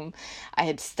of whom I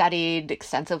had studied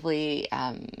extensively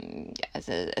as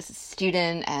a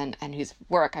student, and whose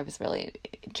work I was really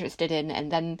interested in.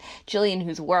 And then Jillian,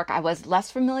 whose work I was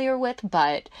less familiar with,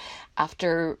 but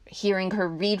after hearing her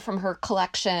read from her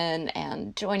collection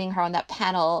and joining her on that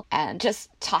panel and just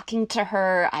talking to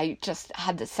her, I just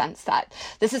had the sense that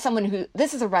this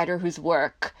is a writer whose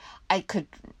work I could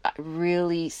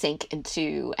really sink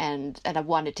into, and I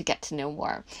wanted to get to know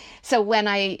more. So when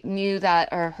I knew that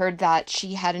or heard that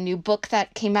she had a new book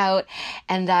that came out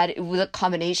and that it was a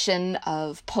combination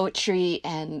of poetry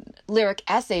and lyric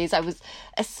essays, I was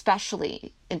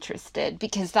especially interested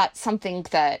because that's something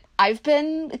that I've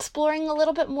been exploring a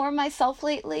little bit more myself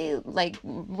lately, like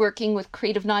working with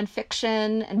creative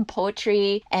nonfiction and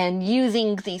poetry and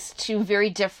using these two very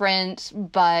different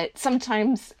but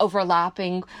sometimes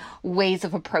overlapping ways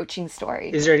of approaching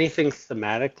stories. Is there anything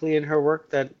thematically in her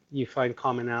work that you find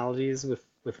commonalities with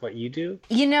what you do?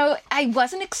 You know, I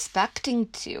wasn't expecting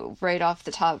to right off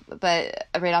the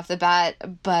bat,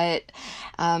 but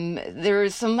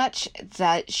there's so much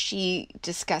that she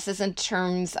discusses in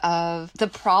terms of the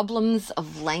problems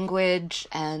of language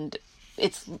and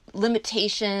its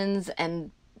limitations and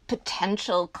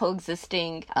potential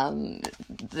coexisting,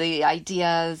 the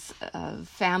ideas of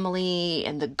family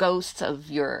and the ghosts of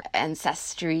your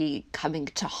ancestry coming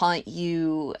to haunt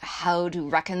you, how to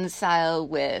reconcile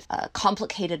with a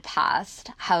complicated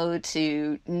past, how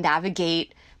to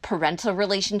navigate parental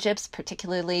relationships,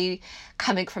 particularly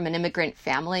coming from an immigrant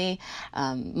family.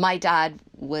 My dad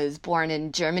was born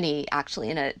in Germany, actually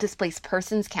in a displaced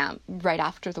persons camp right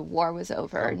after the war was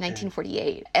over, in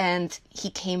 1948. And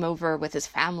he came over with his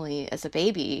family as a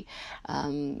baby.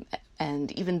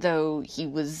 And even though he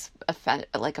was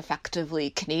effectively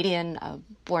Canadian,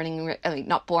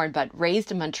 not born, but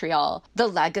raised in Montreal, the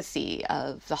legacy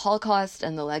of the Holocaust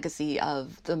and the legacy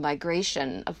of the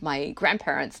migration of my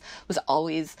grandparents was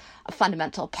always a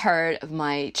fundamental part of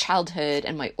my childhood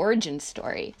and my origin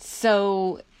story.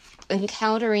 So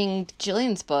encountering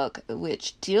Gillian's book,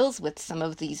 which deals with some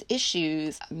of these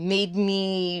issues, made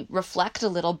me reflect a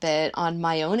little bit on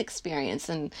my own experience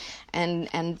and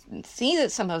see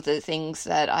that some of the things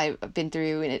that I've been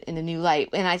through in a new light.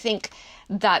 And I think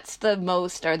that's the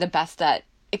most or the best that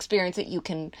experience that you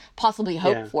can possibly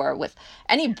hope Yeah. for with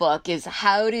any book is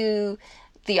how do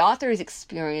the author's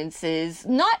experiences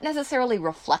not necessarily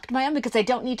reflect my own, because I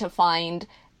don't need to find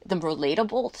them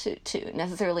relatable to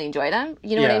necessarily enjoy them.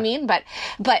 You know what I Yeah. mean? But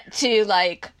to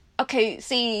like, okay,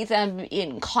 see them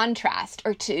in contrast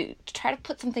or to try to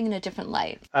put something in a different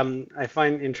light. I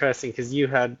find interesting because you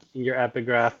had in your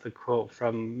epigraph the quote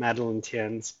from Madeline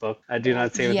Tien's book, Do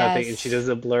Not Say Without Thinking, and she Yes. does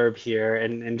a blurb here,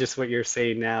 and just what you're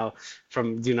saying now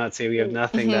from Do Not Say We Have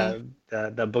Nothing, Hmm.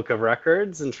 the book of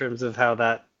records, in terms of how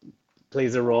that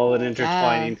plays a role in Yeah.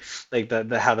 intertwining like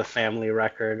the how the family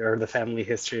record or the family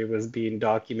history was being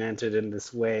documented in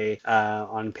this way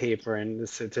on paper and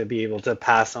so to be able to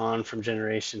pass on from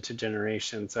generation to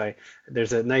generation. So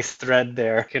there's a nice thread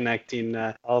there connecting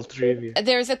all three of you.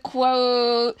 There's a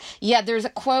quote. Yeah, there's a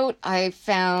quote I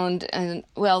found, and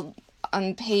well,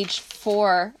 on page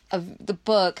 4 of the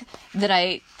book that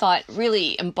I thought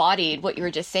really embodied what you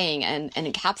were just saying and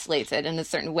encapsulates it in a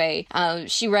certain way.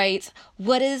 She writes,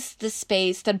 "What is the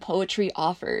space that poetry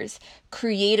offers?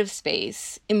 Creative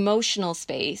space, emotional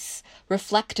space,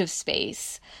 reflective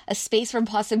space, a space for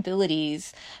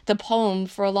possibilities. The poem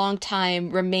for a long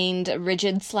time remained a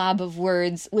rigid slab of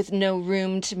words with no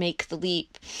room to make the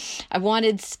leap. I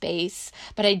wanted space,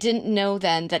 but I didn't know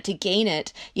then that to gain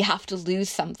it, you have to lose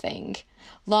something.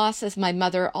 Loss, as my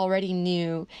mother already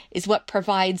knew, is what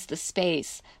provides the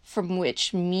space from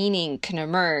which meaning can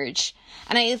emerge."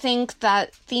 And I think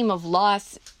that theme of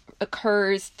loss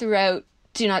occurs throughout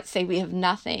Do Not Say We Have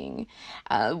Nothing,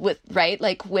 with right,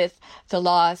 like with the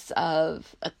loss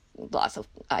of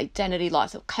identity,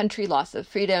 loss of country, loss of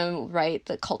freedom, right?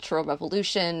 The Cultural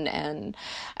Revolution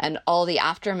and all the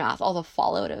aftermath, all the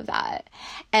fallout of that.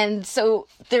 And so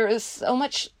there is so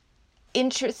much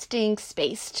interesting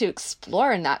space to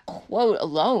explore in that quote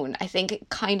alone. I think it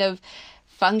kind of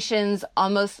functions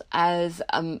almost as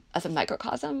a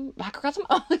macrocosm.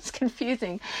 Oh, it's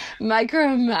confusing. Micro,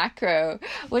 macro,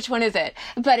 which one is it?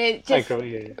 But it just, Michael,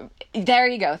 yeah, yeah. there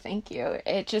you go, thank you.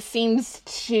 It just seems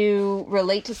to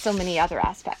relate to so many other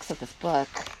aspects of this book.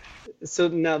 So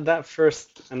now that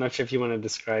first, I'm not sure if you want to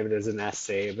describe it as an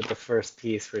essay, but the first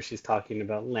piece where she's talking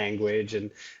about language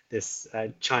and this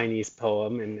Chinese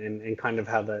poem and kind of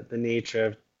how the nature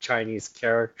of Chinese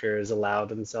characters allow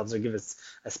themselves or give us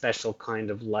a special kind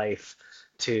of life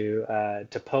to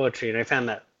poetry. And I found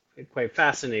that quite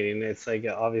fascinating. It's like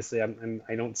obviously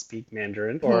I don't speak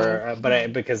Mandarin Hmm. or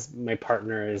but because my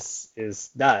partner is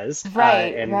does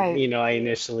Right, and right. I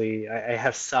initially I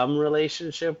have some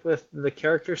relationship with the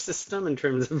character system in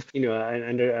terms of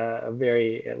under a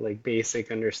very like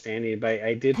basic understanding, but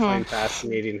I did Hmm. find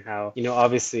fascinating how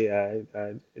obviously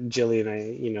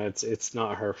Jillian, it's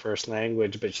not her first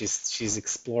language, but she's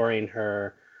exploring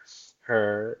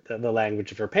the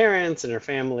language of her parents and her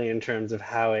family in terms of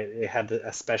how it had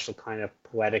a special kind of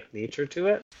poetic nature to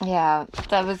it. Yeah,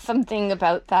 that was something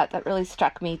about that really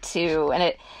struck me too. And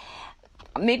it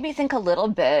made me think a little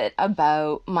bit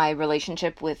about my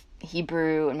relationship with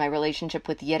Hebrew and my relationship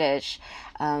with Yiddish,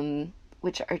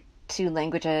 which are two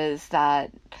languages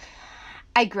that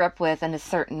I grew up with in a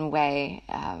certain way.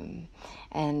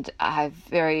 And I have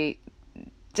very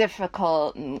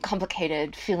difficult and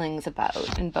complicated feelings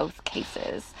about in both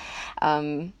cases.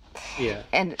 Um, Yeah.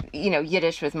 and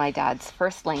Yiddish was my dad's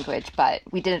first language, but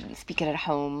we didn't speak it at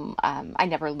home. I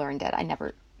never learned it. I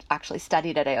never actually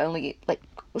studied it. I only like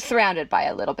was surrounded by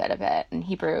a little bit of it. And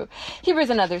Hebrew's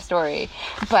another story.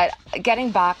 But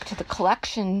getting back to the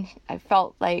collection, I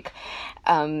felt like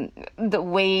the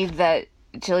way that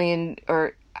Jillian,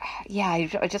 or yeah,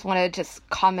 I just want to just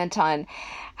comment on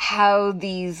how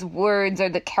these words or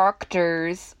the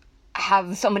characters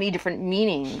have so many different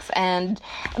meanings and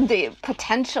the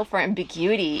potential for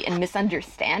ambiguity and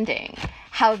misunderstanding,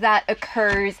 how that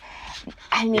occurs.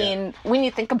 I Yeah. mean, when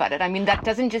you think about it, I mean, that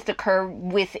doesn't just occur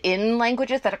within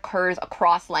languages, that occurs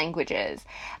across languages.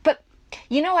 But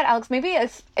you know what, Alex? Maybe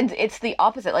it's the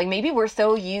opposite. Like maybe we're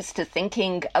so used to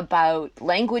thinking about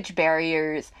language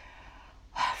barriers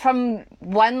from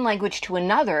one language to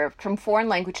another, from foreign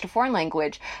language to foreign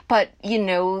language, but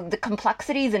the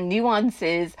complexities and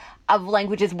nuances of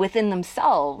languages within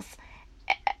themselves,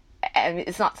 and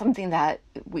it's not something that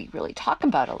we really talk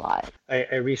about a lot.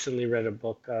 I recently read a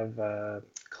book of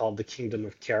called The Kingdom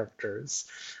of Characters,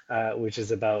 which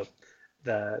is about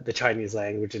the Chinese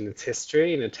language and its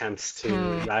history and attempts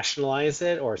to rationalize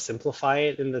it or simplify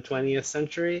it in the 20th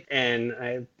century.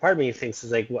 And part of me thinks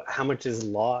is like how much is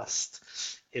lost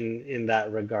in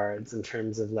that regards in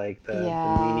terms of like the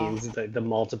Yeah. meanings, the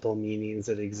multiple meanings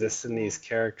that exist in these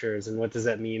characters, and what does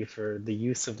that mean for the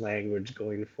use of language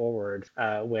going forward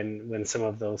when some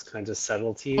of those kinds of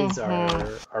subtleties Hmm.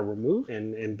 are removed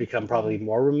and become probably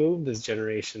more removed as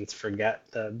generations forget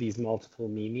these multiple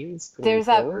meanings going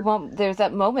forward. There's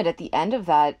that moment at the end of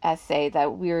that essay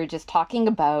that we were just talking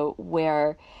about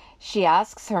where she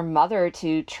asks her mother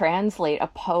to translate a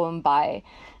poem by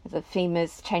the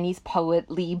famous Chinese poet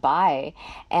Li Bai,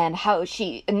 and how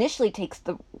she initially takes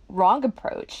the wrong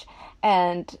approach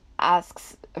and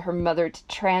asks her mother to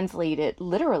translate it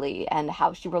literally, and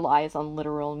how she relies on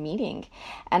literal meaning.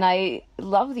 And I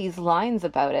love these lines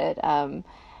about it,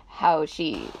 how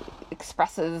she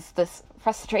expresses this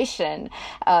frustration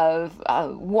of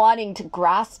wanting to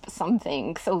grasp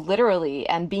something so literally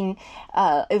and being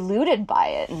eluded by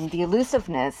it, and the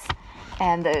elusiveness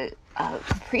and the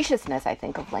capriciousness, I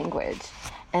think, of language,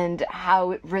 and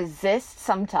how it resists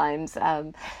sometimes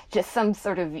just some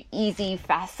sort of easy,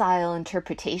 facile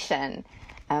interpretation,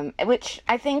 which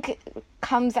I think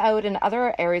comes out in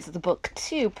other areas of the book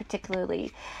too,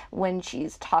 particularly when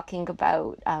she's talking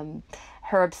about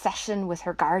her obsession with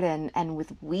her garden and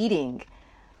with weeding.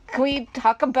 Can we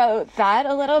talk about that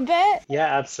a little bit? Yeah,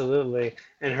 absolutely.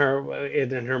 And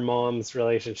her mom's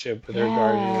relationship with her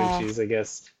garden when Yeah. she's, I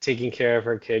guess, taking care of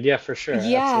her kid. Yeah, for sure.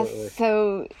 Yeah, Absolutely.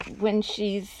 so when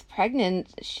she's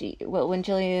pregnant, when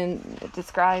Jillian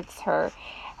describes her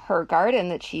garden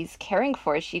that she's caring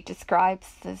for, she describes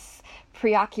this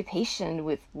preoccupation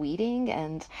with weeding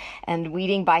and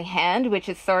weeding by hand, which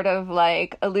is sort of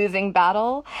like a losing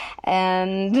battle.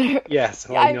 And Yes,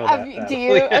 oh, I know that do battle.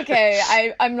 you? Yeah.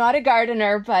 Okay, I'm not a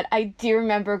gardener, but I do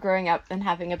remember growing up and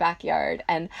having a backyard.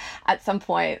 And at some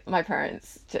point, my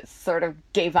parents just sort of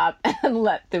gave up and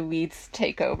let the weeds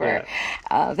take over.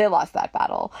 Yeah. They lost that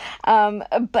battle.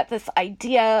 But this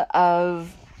idea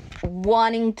of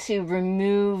wanting to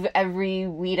remove every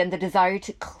weed and the desire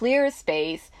to clear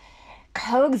space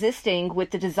coexisting with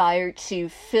the desire to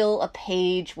fill a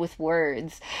page with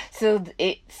words. So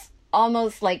it's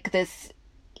almost like this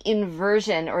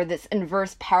inversion or this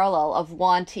inverse parallel of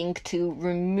wanting to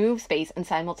remove space and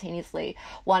simultaneously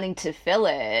wanting to fill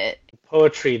it.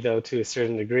 Poetry, though, to a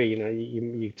certain degree,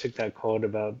 you took that quote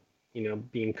about,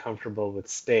 being comfortable with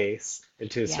space,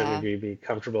 and to a certain Yeah. degree, be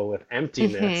comfortable with Mm-hmm.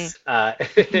 emptiness.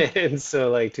 And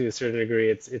so, like, to a certain degree,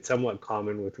 it's somewhat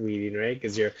common with weeding, right?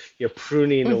 Because you're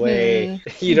pruning away.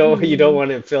 Mm-hmm. You don't Mm-hmm.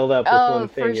 want it filled up with Oh, one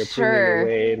for thing. You're pruning sure.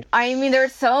 away. I mean, there are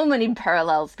so many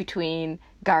parallels between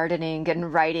gardening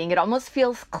and writing. It almost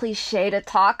feels cliche to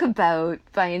talk about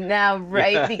by now,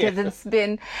 right? Yeah, Because yeah. it's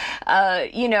been,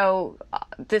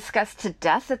 discussed to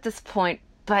death at this point.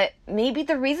 But maybe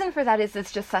the reason for that is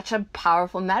it's just such a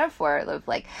powerful metaphor of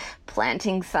like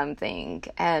planting something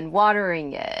and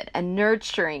watering it and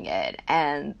nurturing it,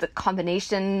 and the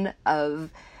combination of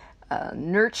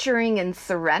nurturing and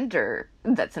surrender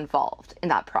that's involved in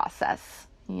that process,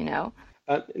 you know?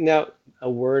 Now, a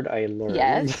word I learned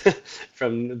Yes.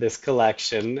 from this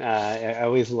collection, I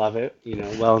always love it,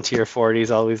 well into your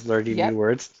 40s, always learning new Yep.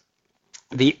 words.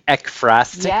 The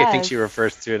ekphrastic, I think she Yes.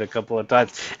 refers to it a couple of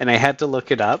times, and I had to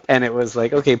look it up, and it was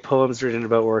like, okay, poems written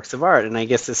about works of art, and I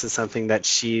guess this is something that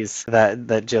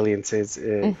Jillian says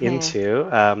Mm-hmm. into,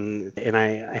 and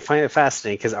I find it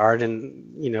fascinating because art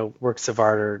and works of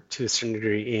art are to a certain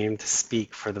degree aimed to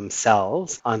speak for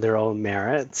themselves on their own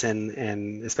merits,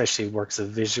 and especially works of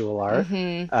visual art,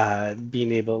 Mm-hmm.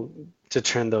 being able to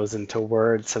turn those into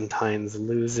words sometimes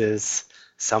loses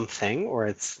something or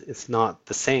it's not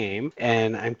the same.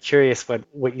 And I'm curious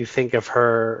what you think of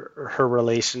her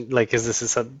relation, like, because this is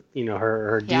some,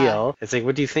 her Yeah. deal. It's like,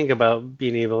 what do you think about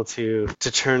being able to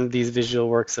turn these visual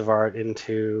works of art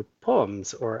into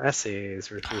poems or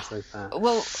essays or things like that?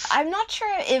 Well, I'm not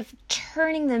sure if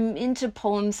turning them into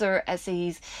poems or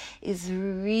essays is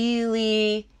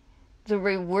really the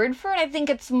right word for it. I think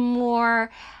it's more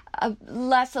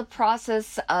less a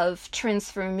process of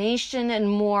transformation and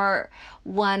more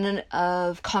one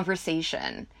of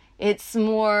conversation. It's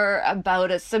more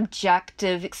about a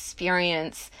subjective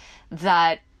experience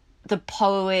that the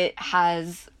poet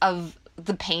has of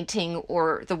the painting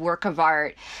or the work of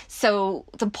art. So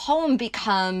the poem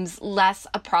becomes less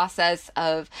a process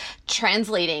of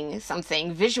translating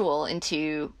something visual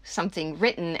into something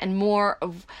written and more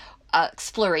of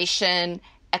exploration,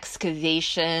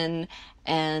 excavation,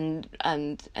 and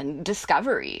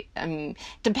discovery. I mean,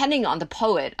 depending on the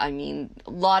poet. I mean,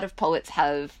 a lot of poets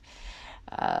have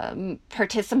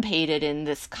participated in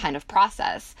this kind of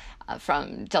process,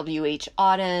 from W.H.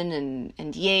 Auden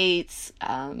and Yeats,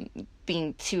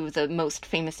 being two of the most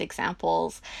famous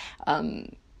examples.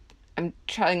 I'm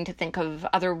trying to think of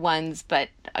other ones, but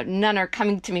none are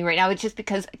coming to me right now. It's just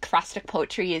because acrostic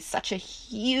poetry is such a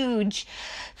huge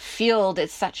field,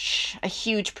 it's such a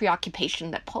huge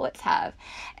preoccupation that poets have.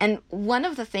 And one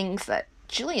of the things that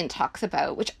Gillian talks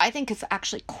about, which I think is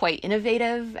actually quite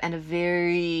innovative and a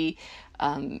very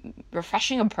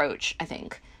refreshing approach, I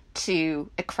think, to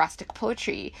acrostic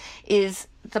poetry, is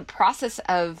the process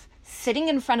of sitting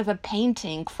in front of a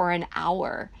painting for an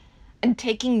hour and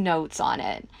taking notes on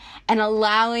it and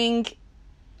allowing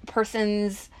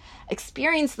persons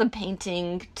experience the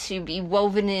painting to be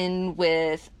woven in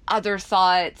with other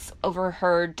thoughts,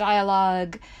 overheard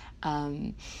dialogue,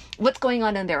 what's going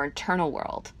on in their internal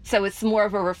world. So it's more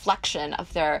of a reflection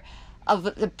of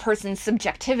the person's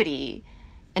subjectivity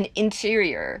and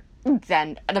interior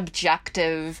than an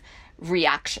objective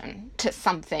reaction to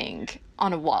something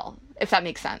on a wall, if that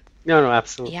makes sense. No,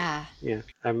 absolutely. Yeah. Yeah,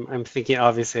 I'm thinking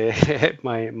obviously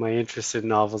my interest in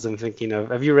novels. I'm thinking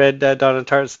of. Have you read Donna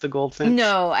Tartt's The Goldfinch?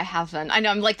 No, I haven't. I know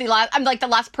I'm like the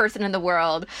last person in the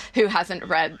world who hasn't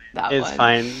read that It's one.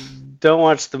 fine. Don't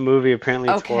watch the movie. Apparently,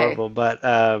 it's Okay. horrible, but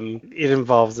it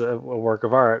involves a work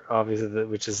of art, obviously,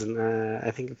 which is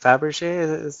I think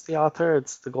Fabergé is the author.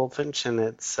 It's The Goldfinch, and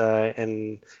it's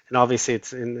and obviously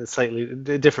it's in a slightly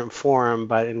different form,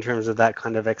 but in terms of that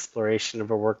kind of exploration of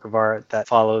a work of art that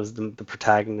follows the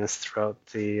protagonist throughout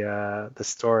the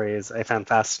story is I found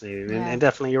fascinating, Yeah. and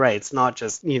definitely you're right. It's not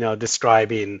just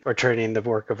describing or turning the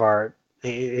work of art.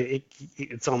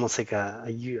 It's almost like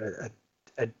a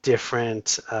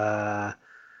different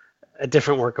a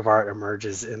different work of art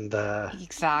emerges in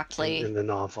Exactly. the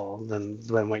novel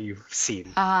than what you've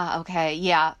seen. Ah, okay.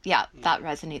 Yeah, yeah, that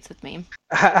resonates with me.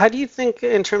 How do you think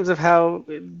in terms of how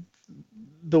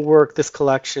this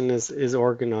collection is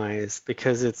organized?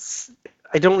 Because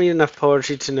I don't read enough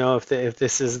poetry to know if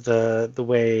this is the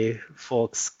way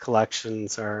folks'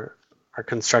 collections are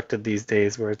constructed these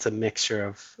days, where it's a mixture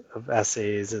of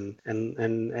essays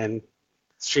and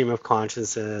stream of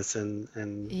consciousness and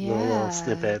little Yeah.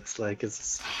 snippets. Like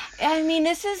it's I mean,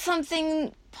 this is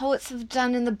something poets have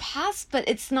done in the past, but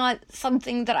it's not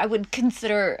something that I would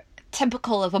consider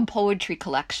typical of a poetry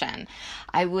collection.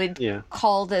 I would yeah,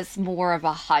 call this more of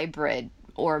a hybrid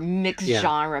or mixed yeah,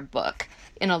 genre book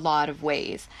in a lot of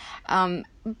ways.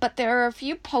 But there are a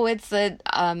few poets that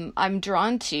I'm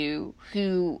drawn to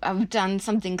who have done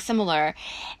something similar.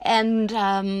 And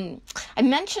I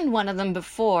mentioned one of them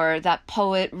before, that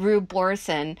poet Rue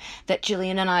Borson that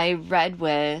Gillian and I read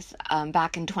with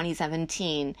back in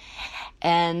 2017.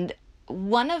 And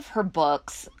one of her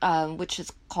books, which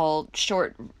is called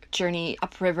Short Journey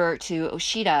Upriver to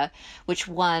Oshita, which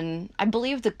won, I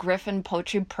believe, the Griffin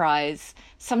Poetry Prize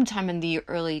sometime in the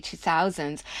early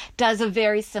 2000s, does a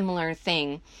very similar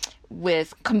thing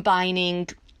with combining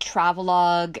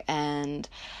travelogue and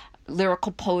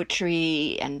lyrical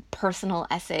poetry and personal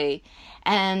essay.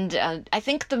 And I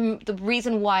think the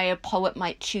reason why a poet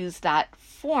might choose that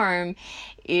form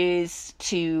is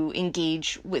to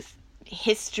engage with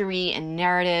history and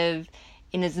narrative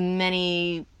in as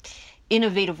many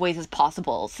innovative ways as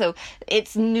possible. So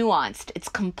it's nuanced, it's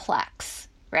complex,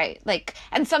 right? Like,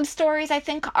 and some stories I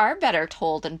think are better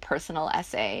told in personal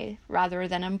essay rather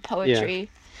than in yeah. poetry.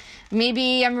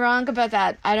 Maybe I'm wrong about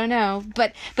that. I don't know.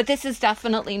 But this is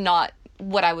definitely not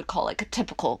what I would call like a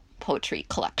typical poetry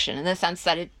collection, in the sense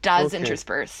that it does Okay.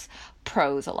 intersperse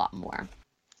prose a lot more.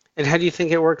 And how do you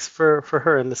think it works for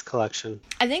her in this collection?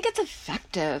 I think it's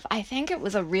effective. I think it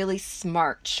was a really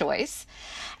smart choice.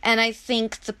 And I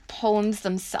think the poems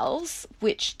themselves,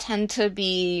 which tend to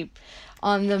be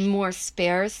on the more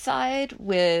spare side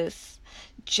with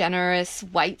generous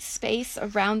white space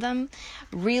around them,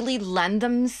 really lend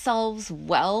themselves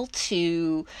well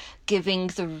to giving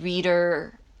the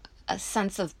reader a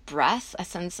sense of breath, a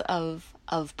sense of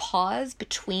pause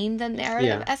between the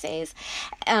narrative Yeah, essays.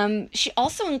 She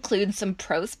also includes some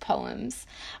prose poems,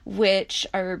 which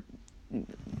are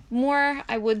more,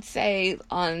 I would say,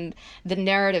 on the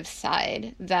narrative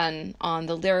side than on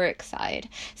the lyric side.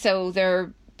 So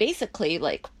they're basically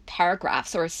like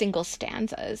paragraphs or single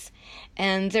stanzas.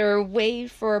 And they're a way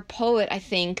for a poet, I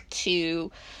think,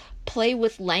 to play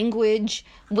with language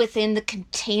within the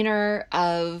container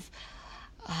of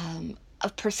a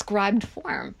prescribed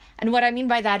form. And what I mean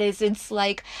by that is it's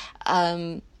like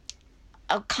a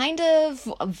kind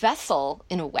of a vessel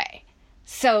in a way.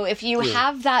 So if you yeah,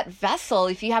 have that vessel,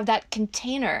 if you have that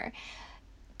container,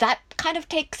 that kind of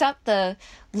takes up the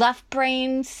left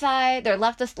brain side, or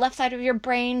the left side of your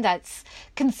brain that's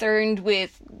concerned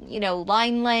with,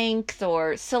 line length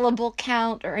or syllable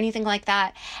count or anything like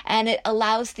that. And it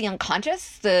allows the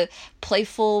unconscious, the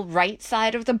playful right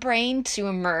side of the brain, to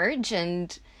emerge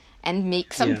and make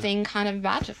Yeah. something kind of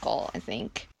magical, I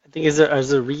think. I think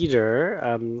as a reader,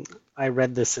 I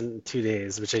read this in 2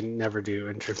 days, which I never do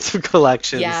in terms of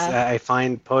collections. Yeah. I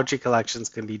find poetry collections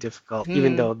can be difficult,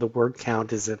 even Hmm. though the word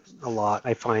count isn't a lot.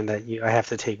 I find that I have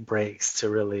to take breaks to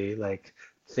really like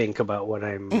think about what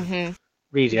I'm Hmm.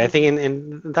 reading. I think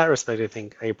in that respect, I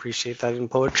think I appreciate that in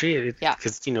poetry Yeah.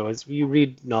 because, as you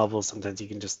read novels, sometimes you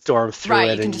can just storm through Right.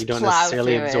 it You can and you just don't plow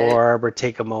necessarily through it. absorb or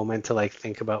take a moment to like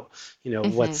think about,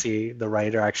 Hmm. what's the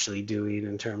writer actually doing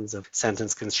in terms of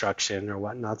sentence construction or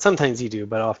whatnot. Sometimes you do,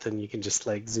 but often you can just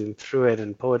like zoom through it,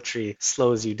 and poetry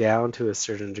slows you down to a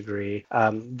certain degree.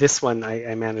 This one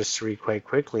I managed to read quite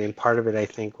quickly, and part of it I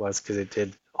think was because it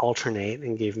did alternate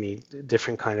and gave me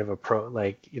different kind of approach.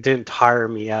 Like it didn't tire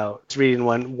me out. It's reading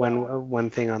one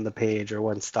thing on the page or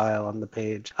one style on the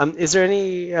page. Is there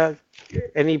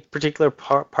any particular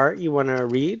part you want to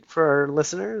read for our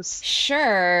listeners?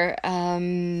 Sure.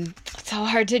 It's so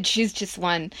hard to choose just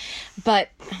one, but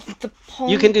the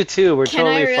You can poem. do two. We're Can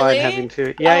I totally fine having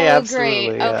really? two. Yeah, yeah, Oh, great.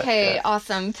 absolutely. Yeah, Okay, yeah.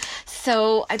 awesome.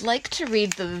 So I'd like to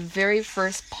read the very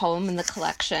first poem in the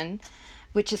collection,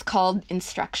 which is called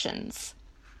Instructions.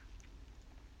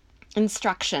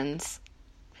 Instructions.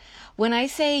 When I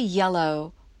say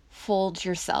yellow, fold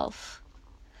yourself.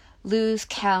 Lose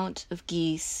count of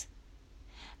geese.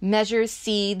 Measure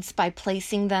seeds by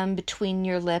placing them between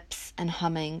your lips and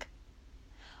humming.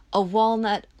 A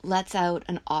walnut lets out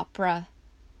an opera.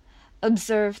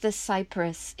 Observe the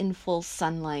cypress in full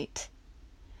sunlight.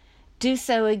 Do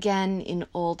so again in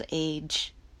old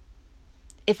age.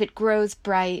 If it grows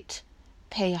bright,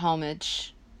 pay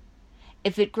homage.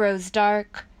 If it grows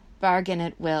dark, bargain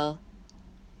at will.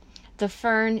 The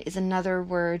fern is another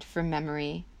word for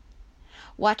memory.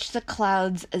 Watch the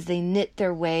clouds as they knit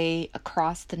their way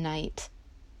across the night.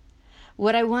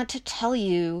 What I want to tell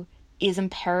you is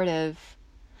imperative,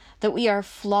 that we are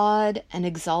flawed and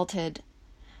exalted,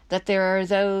 that there are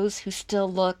those who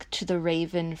still look to the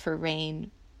raven for rain.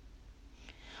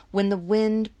 When the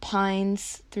wind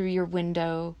pines through your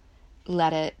window,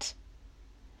 let it.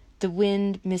 The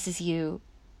wind misses you.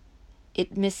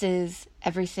 It misses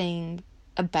everything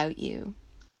about you.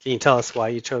 Can you tell us why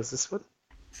you chose this one?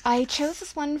 I chose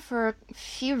this one for a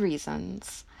few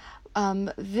reasons.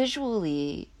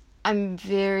 Visually, I'm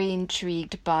very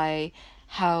intrigued by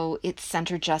how it's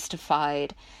center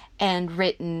justified and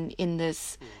written in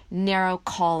this narrow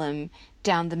column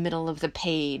down the middle of the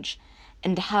page,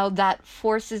 and how that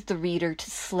forces the reader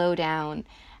to slow down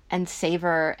and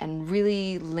savor and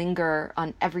really linger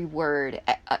on every word.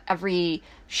 Every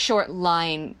short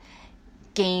line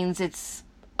gains its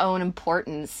own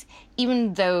importance,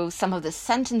 even though some of the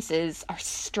sentences are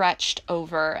stretched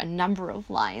over a number of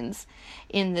lines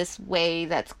in this way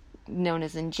that's known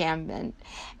as enjambment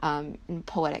in It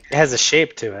poetic. has a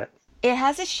shape to it. It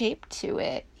has a shape to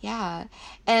it, yeah.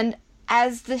 And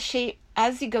as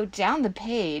you go down the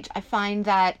page, I find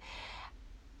that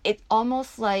it's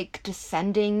almost like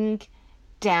descending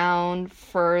down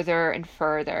further and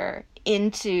further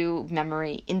into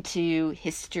memory, into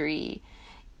history,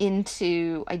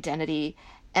 into identity.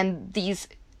 And these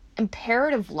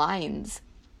imperative lines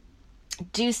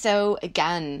do so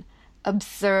again.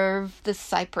 Observe the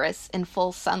cypress in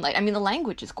full sunlight. I mean, the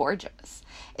language is gorgeous.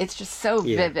 It's just so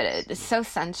Yeah. vivid. It's so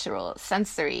sensual,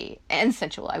 sensory, and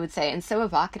sensual, I would say, and so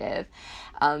evocative.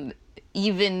 Um,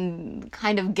 Even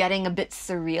kind of getting a bit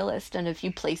surrealist in a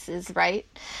few places, right?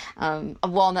 A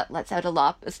walnut lets out a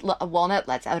walnut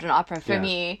lets out an opera. For Yeah.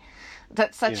 me,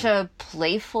 that's such Yeah. a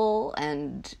playful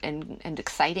and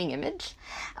exciting image.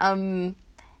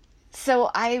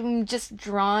 So I'm just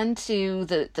drawn to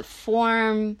the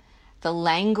form, the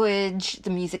language, the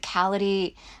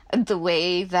musicality, the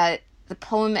way that the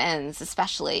poem ends,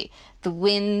 especially. The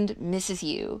wind misses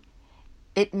you.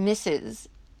 It misses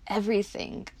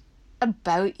everything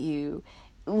about you,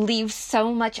 leaves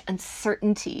so much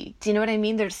uncertainty. Do you know what I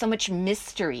mean? There's so much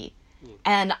mystery.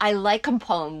 And I like a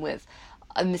poem with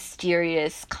a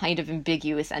mysterious, kind of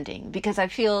ambiguous ending, because I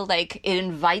feel like it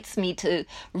invites me to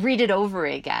read it over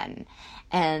again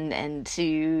and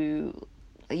to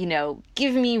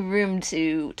give me room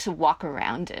to walk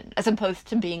around in, as opposed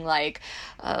to being like,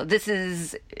 this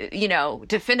is,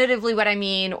 definitively what I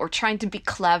mean, or trying to be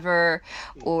clever,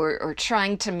 or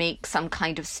trying to make some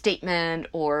kind of statement,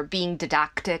 or being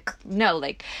didactic. No,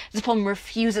 like, this poem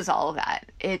refuses all of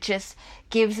that. It just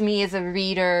gives me as a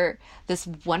reader this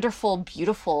wonderful,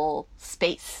 beautiful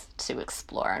space to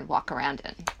explore and walk around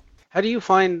in. How do you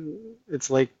find it's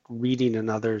like reading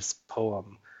another's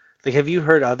poem? Like, have you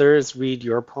heard others read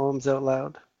your poems out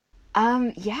loud?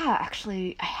 Yeah,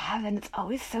 actually, I have, and it's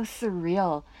always so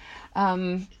surreal,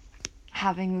 um,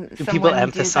 having Do people someone do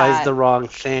emphasize the that. wrong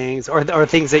things, or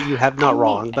things that you have I not mean,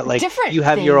 wrong, but like different you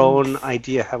have your own things.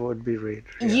 idea how it would be read?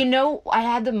 Yeah. I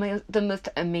had the most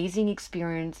amazing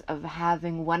experience of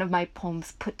having one of my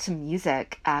poems put to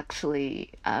music,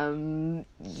 actually.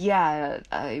 Yeah,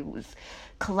 I was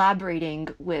collaborating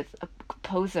with a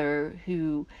composer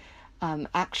who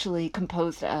actually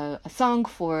composed a song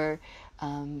for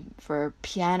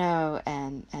piano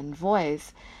and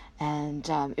voice. And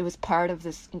it was part of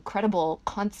this incredible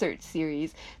concert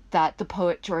series that the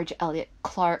poet George Eliot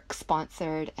Clark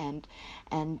sponsored and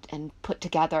put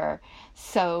together.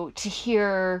 So to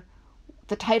hear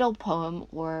the title poem,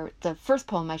 or the first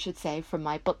poem, I should say, from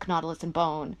my book Nautilus and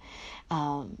Bone,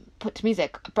 put to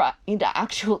music, brought me to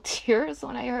actual tears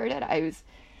when I heard it.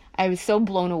 I was so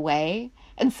blown away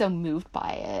and so moved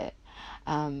by it.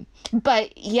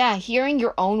 But yeah, hearing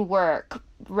your own work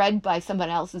read by someone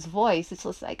else's voice, it's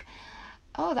just like,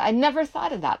 oh, I never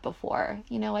thought of that before.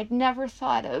 I'd never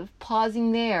thought of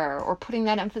pausing there or putting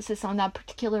that emphasis on that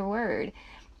particular word.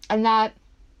 And that,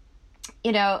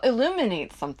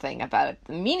 illuminates something about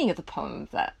the meaning of the poem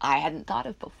that I hadn't thought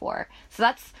of before.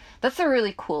 So that's a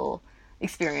really cool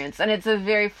experience, and it's a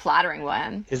very flattering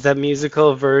one. Is that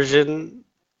musical version,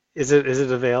 is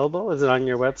it available? Is it on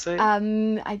your website?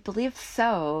 I believe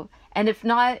so. And if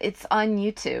not, it's on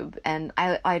YouTube, and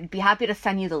I'd be happy to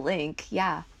send you the link.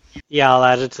 Yeah. Yeah, I'll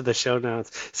add it to the show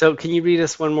notes. So can you read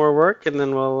us one more work and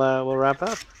then we'll wrap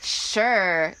up?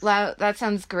 Sure. That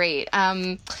sounds great.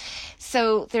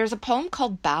 So there's a poem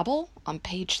called Babel on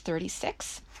page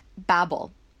 36.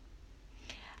 Babel.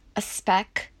 A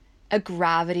speck, a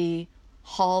gravity,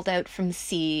 hauled out from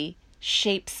sea,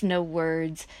 shapes no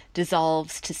words,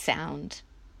 dissolves to sound.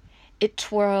 It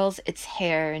twirls its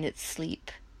hair in its sleep.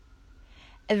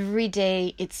 Every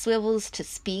day it swivels to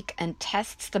speak and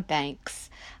tests the banks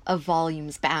of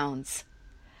volume's bounds.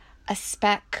 A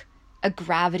speck, a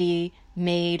gravity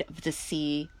made of the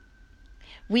sea.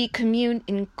 We commune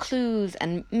in clues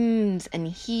and mms and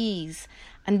he's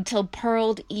until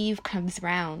pearled eve comes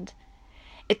round.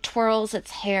 It twirls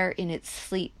its hair in its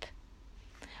sleep.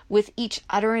 With each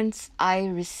utterance I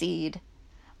recede.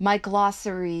 My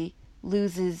glossary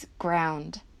loses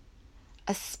ground.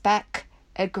 A speck,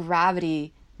 a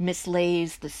gravity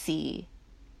mislays the sea.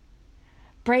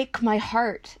 Break my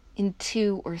heart in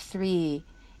two or three,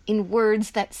 in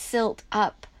words that silt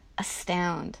up,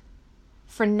 astound.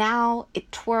 For now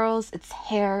it twirls its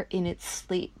hair in its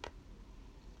sleep.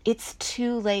 It's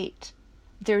too late.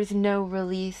 There's no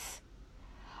release.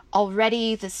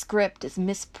 Already the script is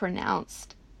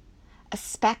mispronounced. A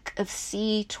speck of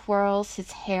sea twirls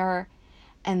his hair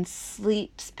and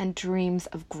sleeps and dreams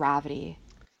of gravity.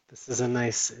 This is a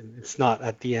nice, it's not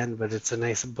at the end, but it's a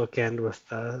nice bookend with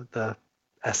the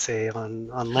essay on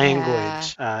Yeah.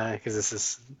 language, because this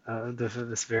is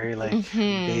this very like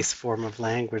Hmm. base form of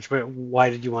language. But why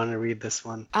did you want to read this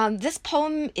one? This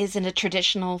poem is in a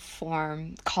traditional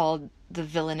form called the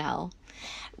villanelle,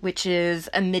 which is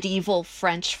a medieval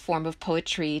French form of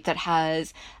poetry that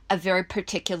has a very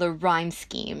particular rhyme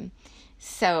scheme.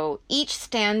 So each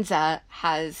stanza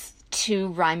has two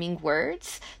rhyming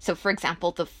words. So, for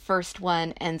example, the first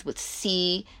one ends with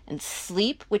sea and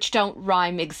sleep, which don't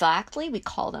rhyme exactly. We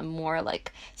call them more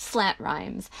like slant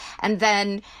rhymes. And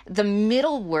then the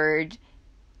middle word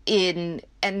in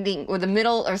ending, or the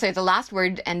middle, or sorry, the last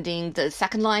word ending the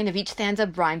second line of each stanza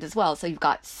rhymes as well. So you've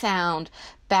got sound,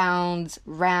 bounds,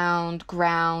 round,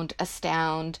 ground,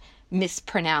 astound,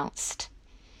 mispronounced.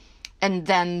 And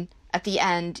then at the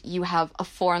end, you have a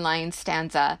four-line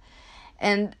stanza.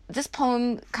 And this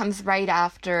poem comes right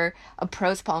after a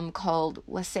prose poem called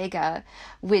Wasega,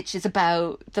 which is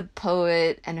about the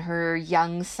poet and her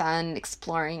young son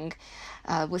exploring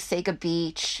Wasega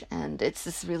Beach. And it's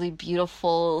this really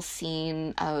beautiful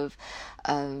scene of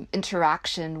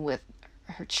interaction with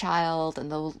her child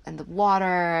and the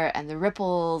water and the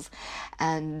ripples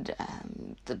and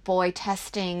the boy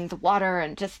testing the water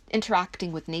and just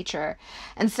interacting with nature.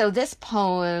 And so this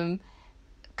poem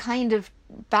kind of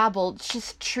babble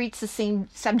just treats the same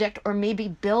subject or maybe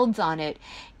builds on it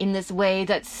in this way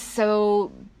that's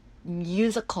so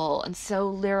musical and so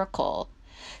lyrical.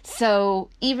 So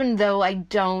even though I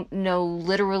don't know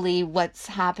literally what's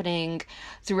happening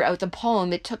throughout the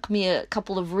poem, it took me a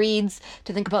couple of reads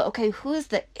to think about, okay, who is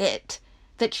the it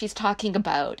that she's talking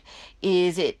about?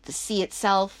 Is it the sea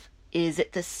itself? Is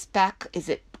it the speck? Is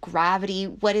it gravity?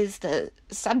 What is the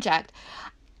subject?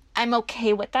 I'm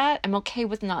okay with that. I'm okay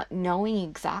with not knowing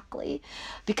exactly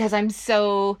because I'm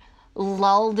so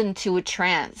lulled into a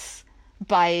trance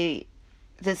by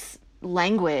this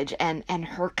language and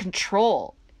her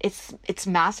control. It's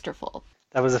masterful.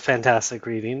 That was a fantastic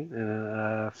reading and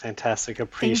a fantastic Thank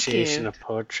appreciation you. of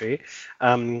poetry.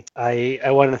 I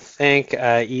want to thank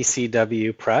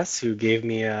ECW Press who gave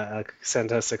me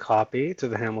sent us a copy to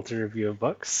the Hamilton Review of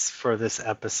Books for this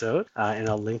episode, and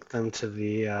I'll link them to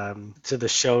the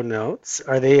show notes.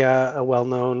 Are they a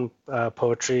well-known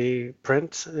poetry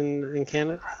print in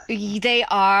Canada?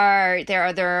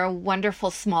 They're a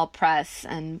wonderful small press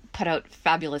and put out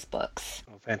fabulous books.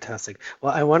 Oh, fantastic.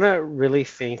 Well, I want to really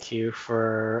thank you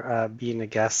for being a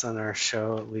guest on our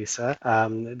show, Lisa.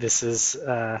 This is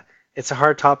it's a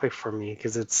hard topic for me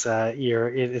because it's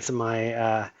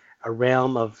my a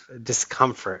realm of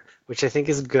discomfort, which I think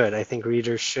is good. I think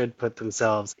readers should put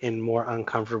themselves in more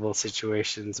uncomfortable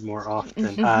situations more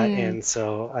often, Hmm. and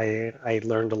so I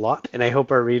learned a lot, and I hope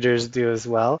our readers do as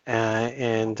well.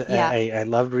 And Yeah, I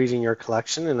loved reading your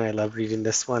collection, and I loved reading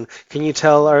this one. Can you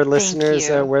tell our thank listeners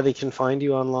you. where they can find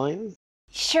you online?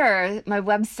 Sure, my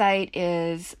website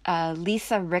is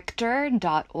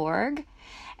lisarichter.org,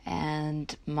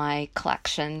 and my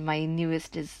collection, my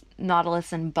newest is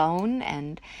Nautilus and Bone,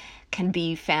 and can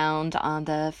be found on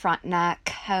the Frontenac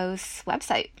House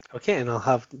website. Okay, and I'll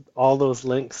have all those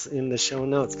links in the show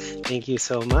notes. Thank you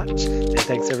so much, and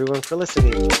thanks everyone for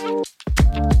listening.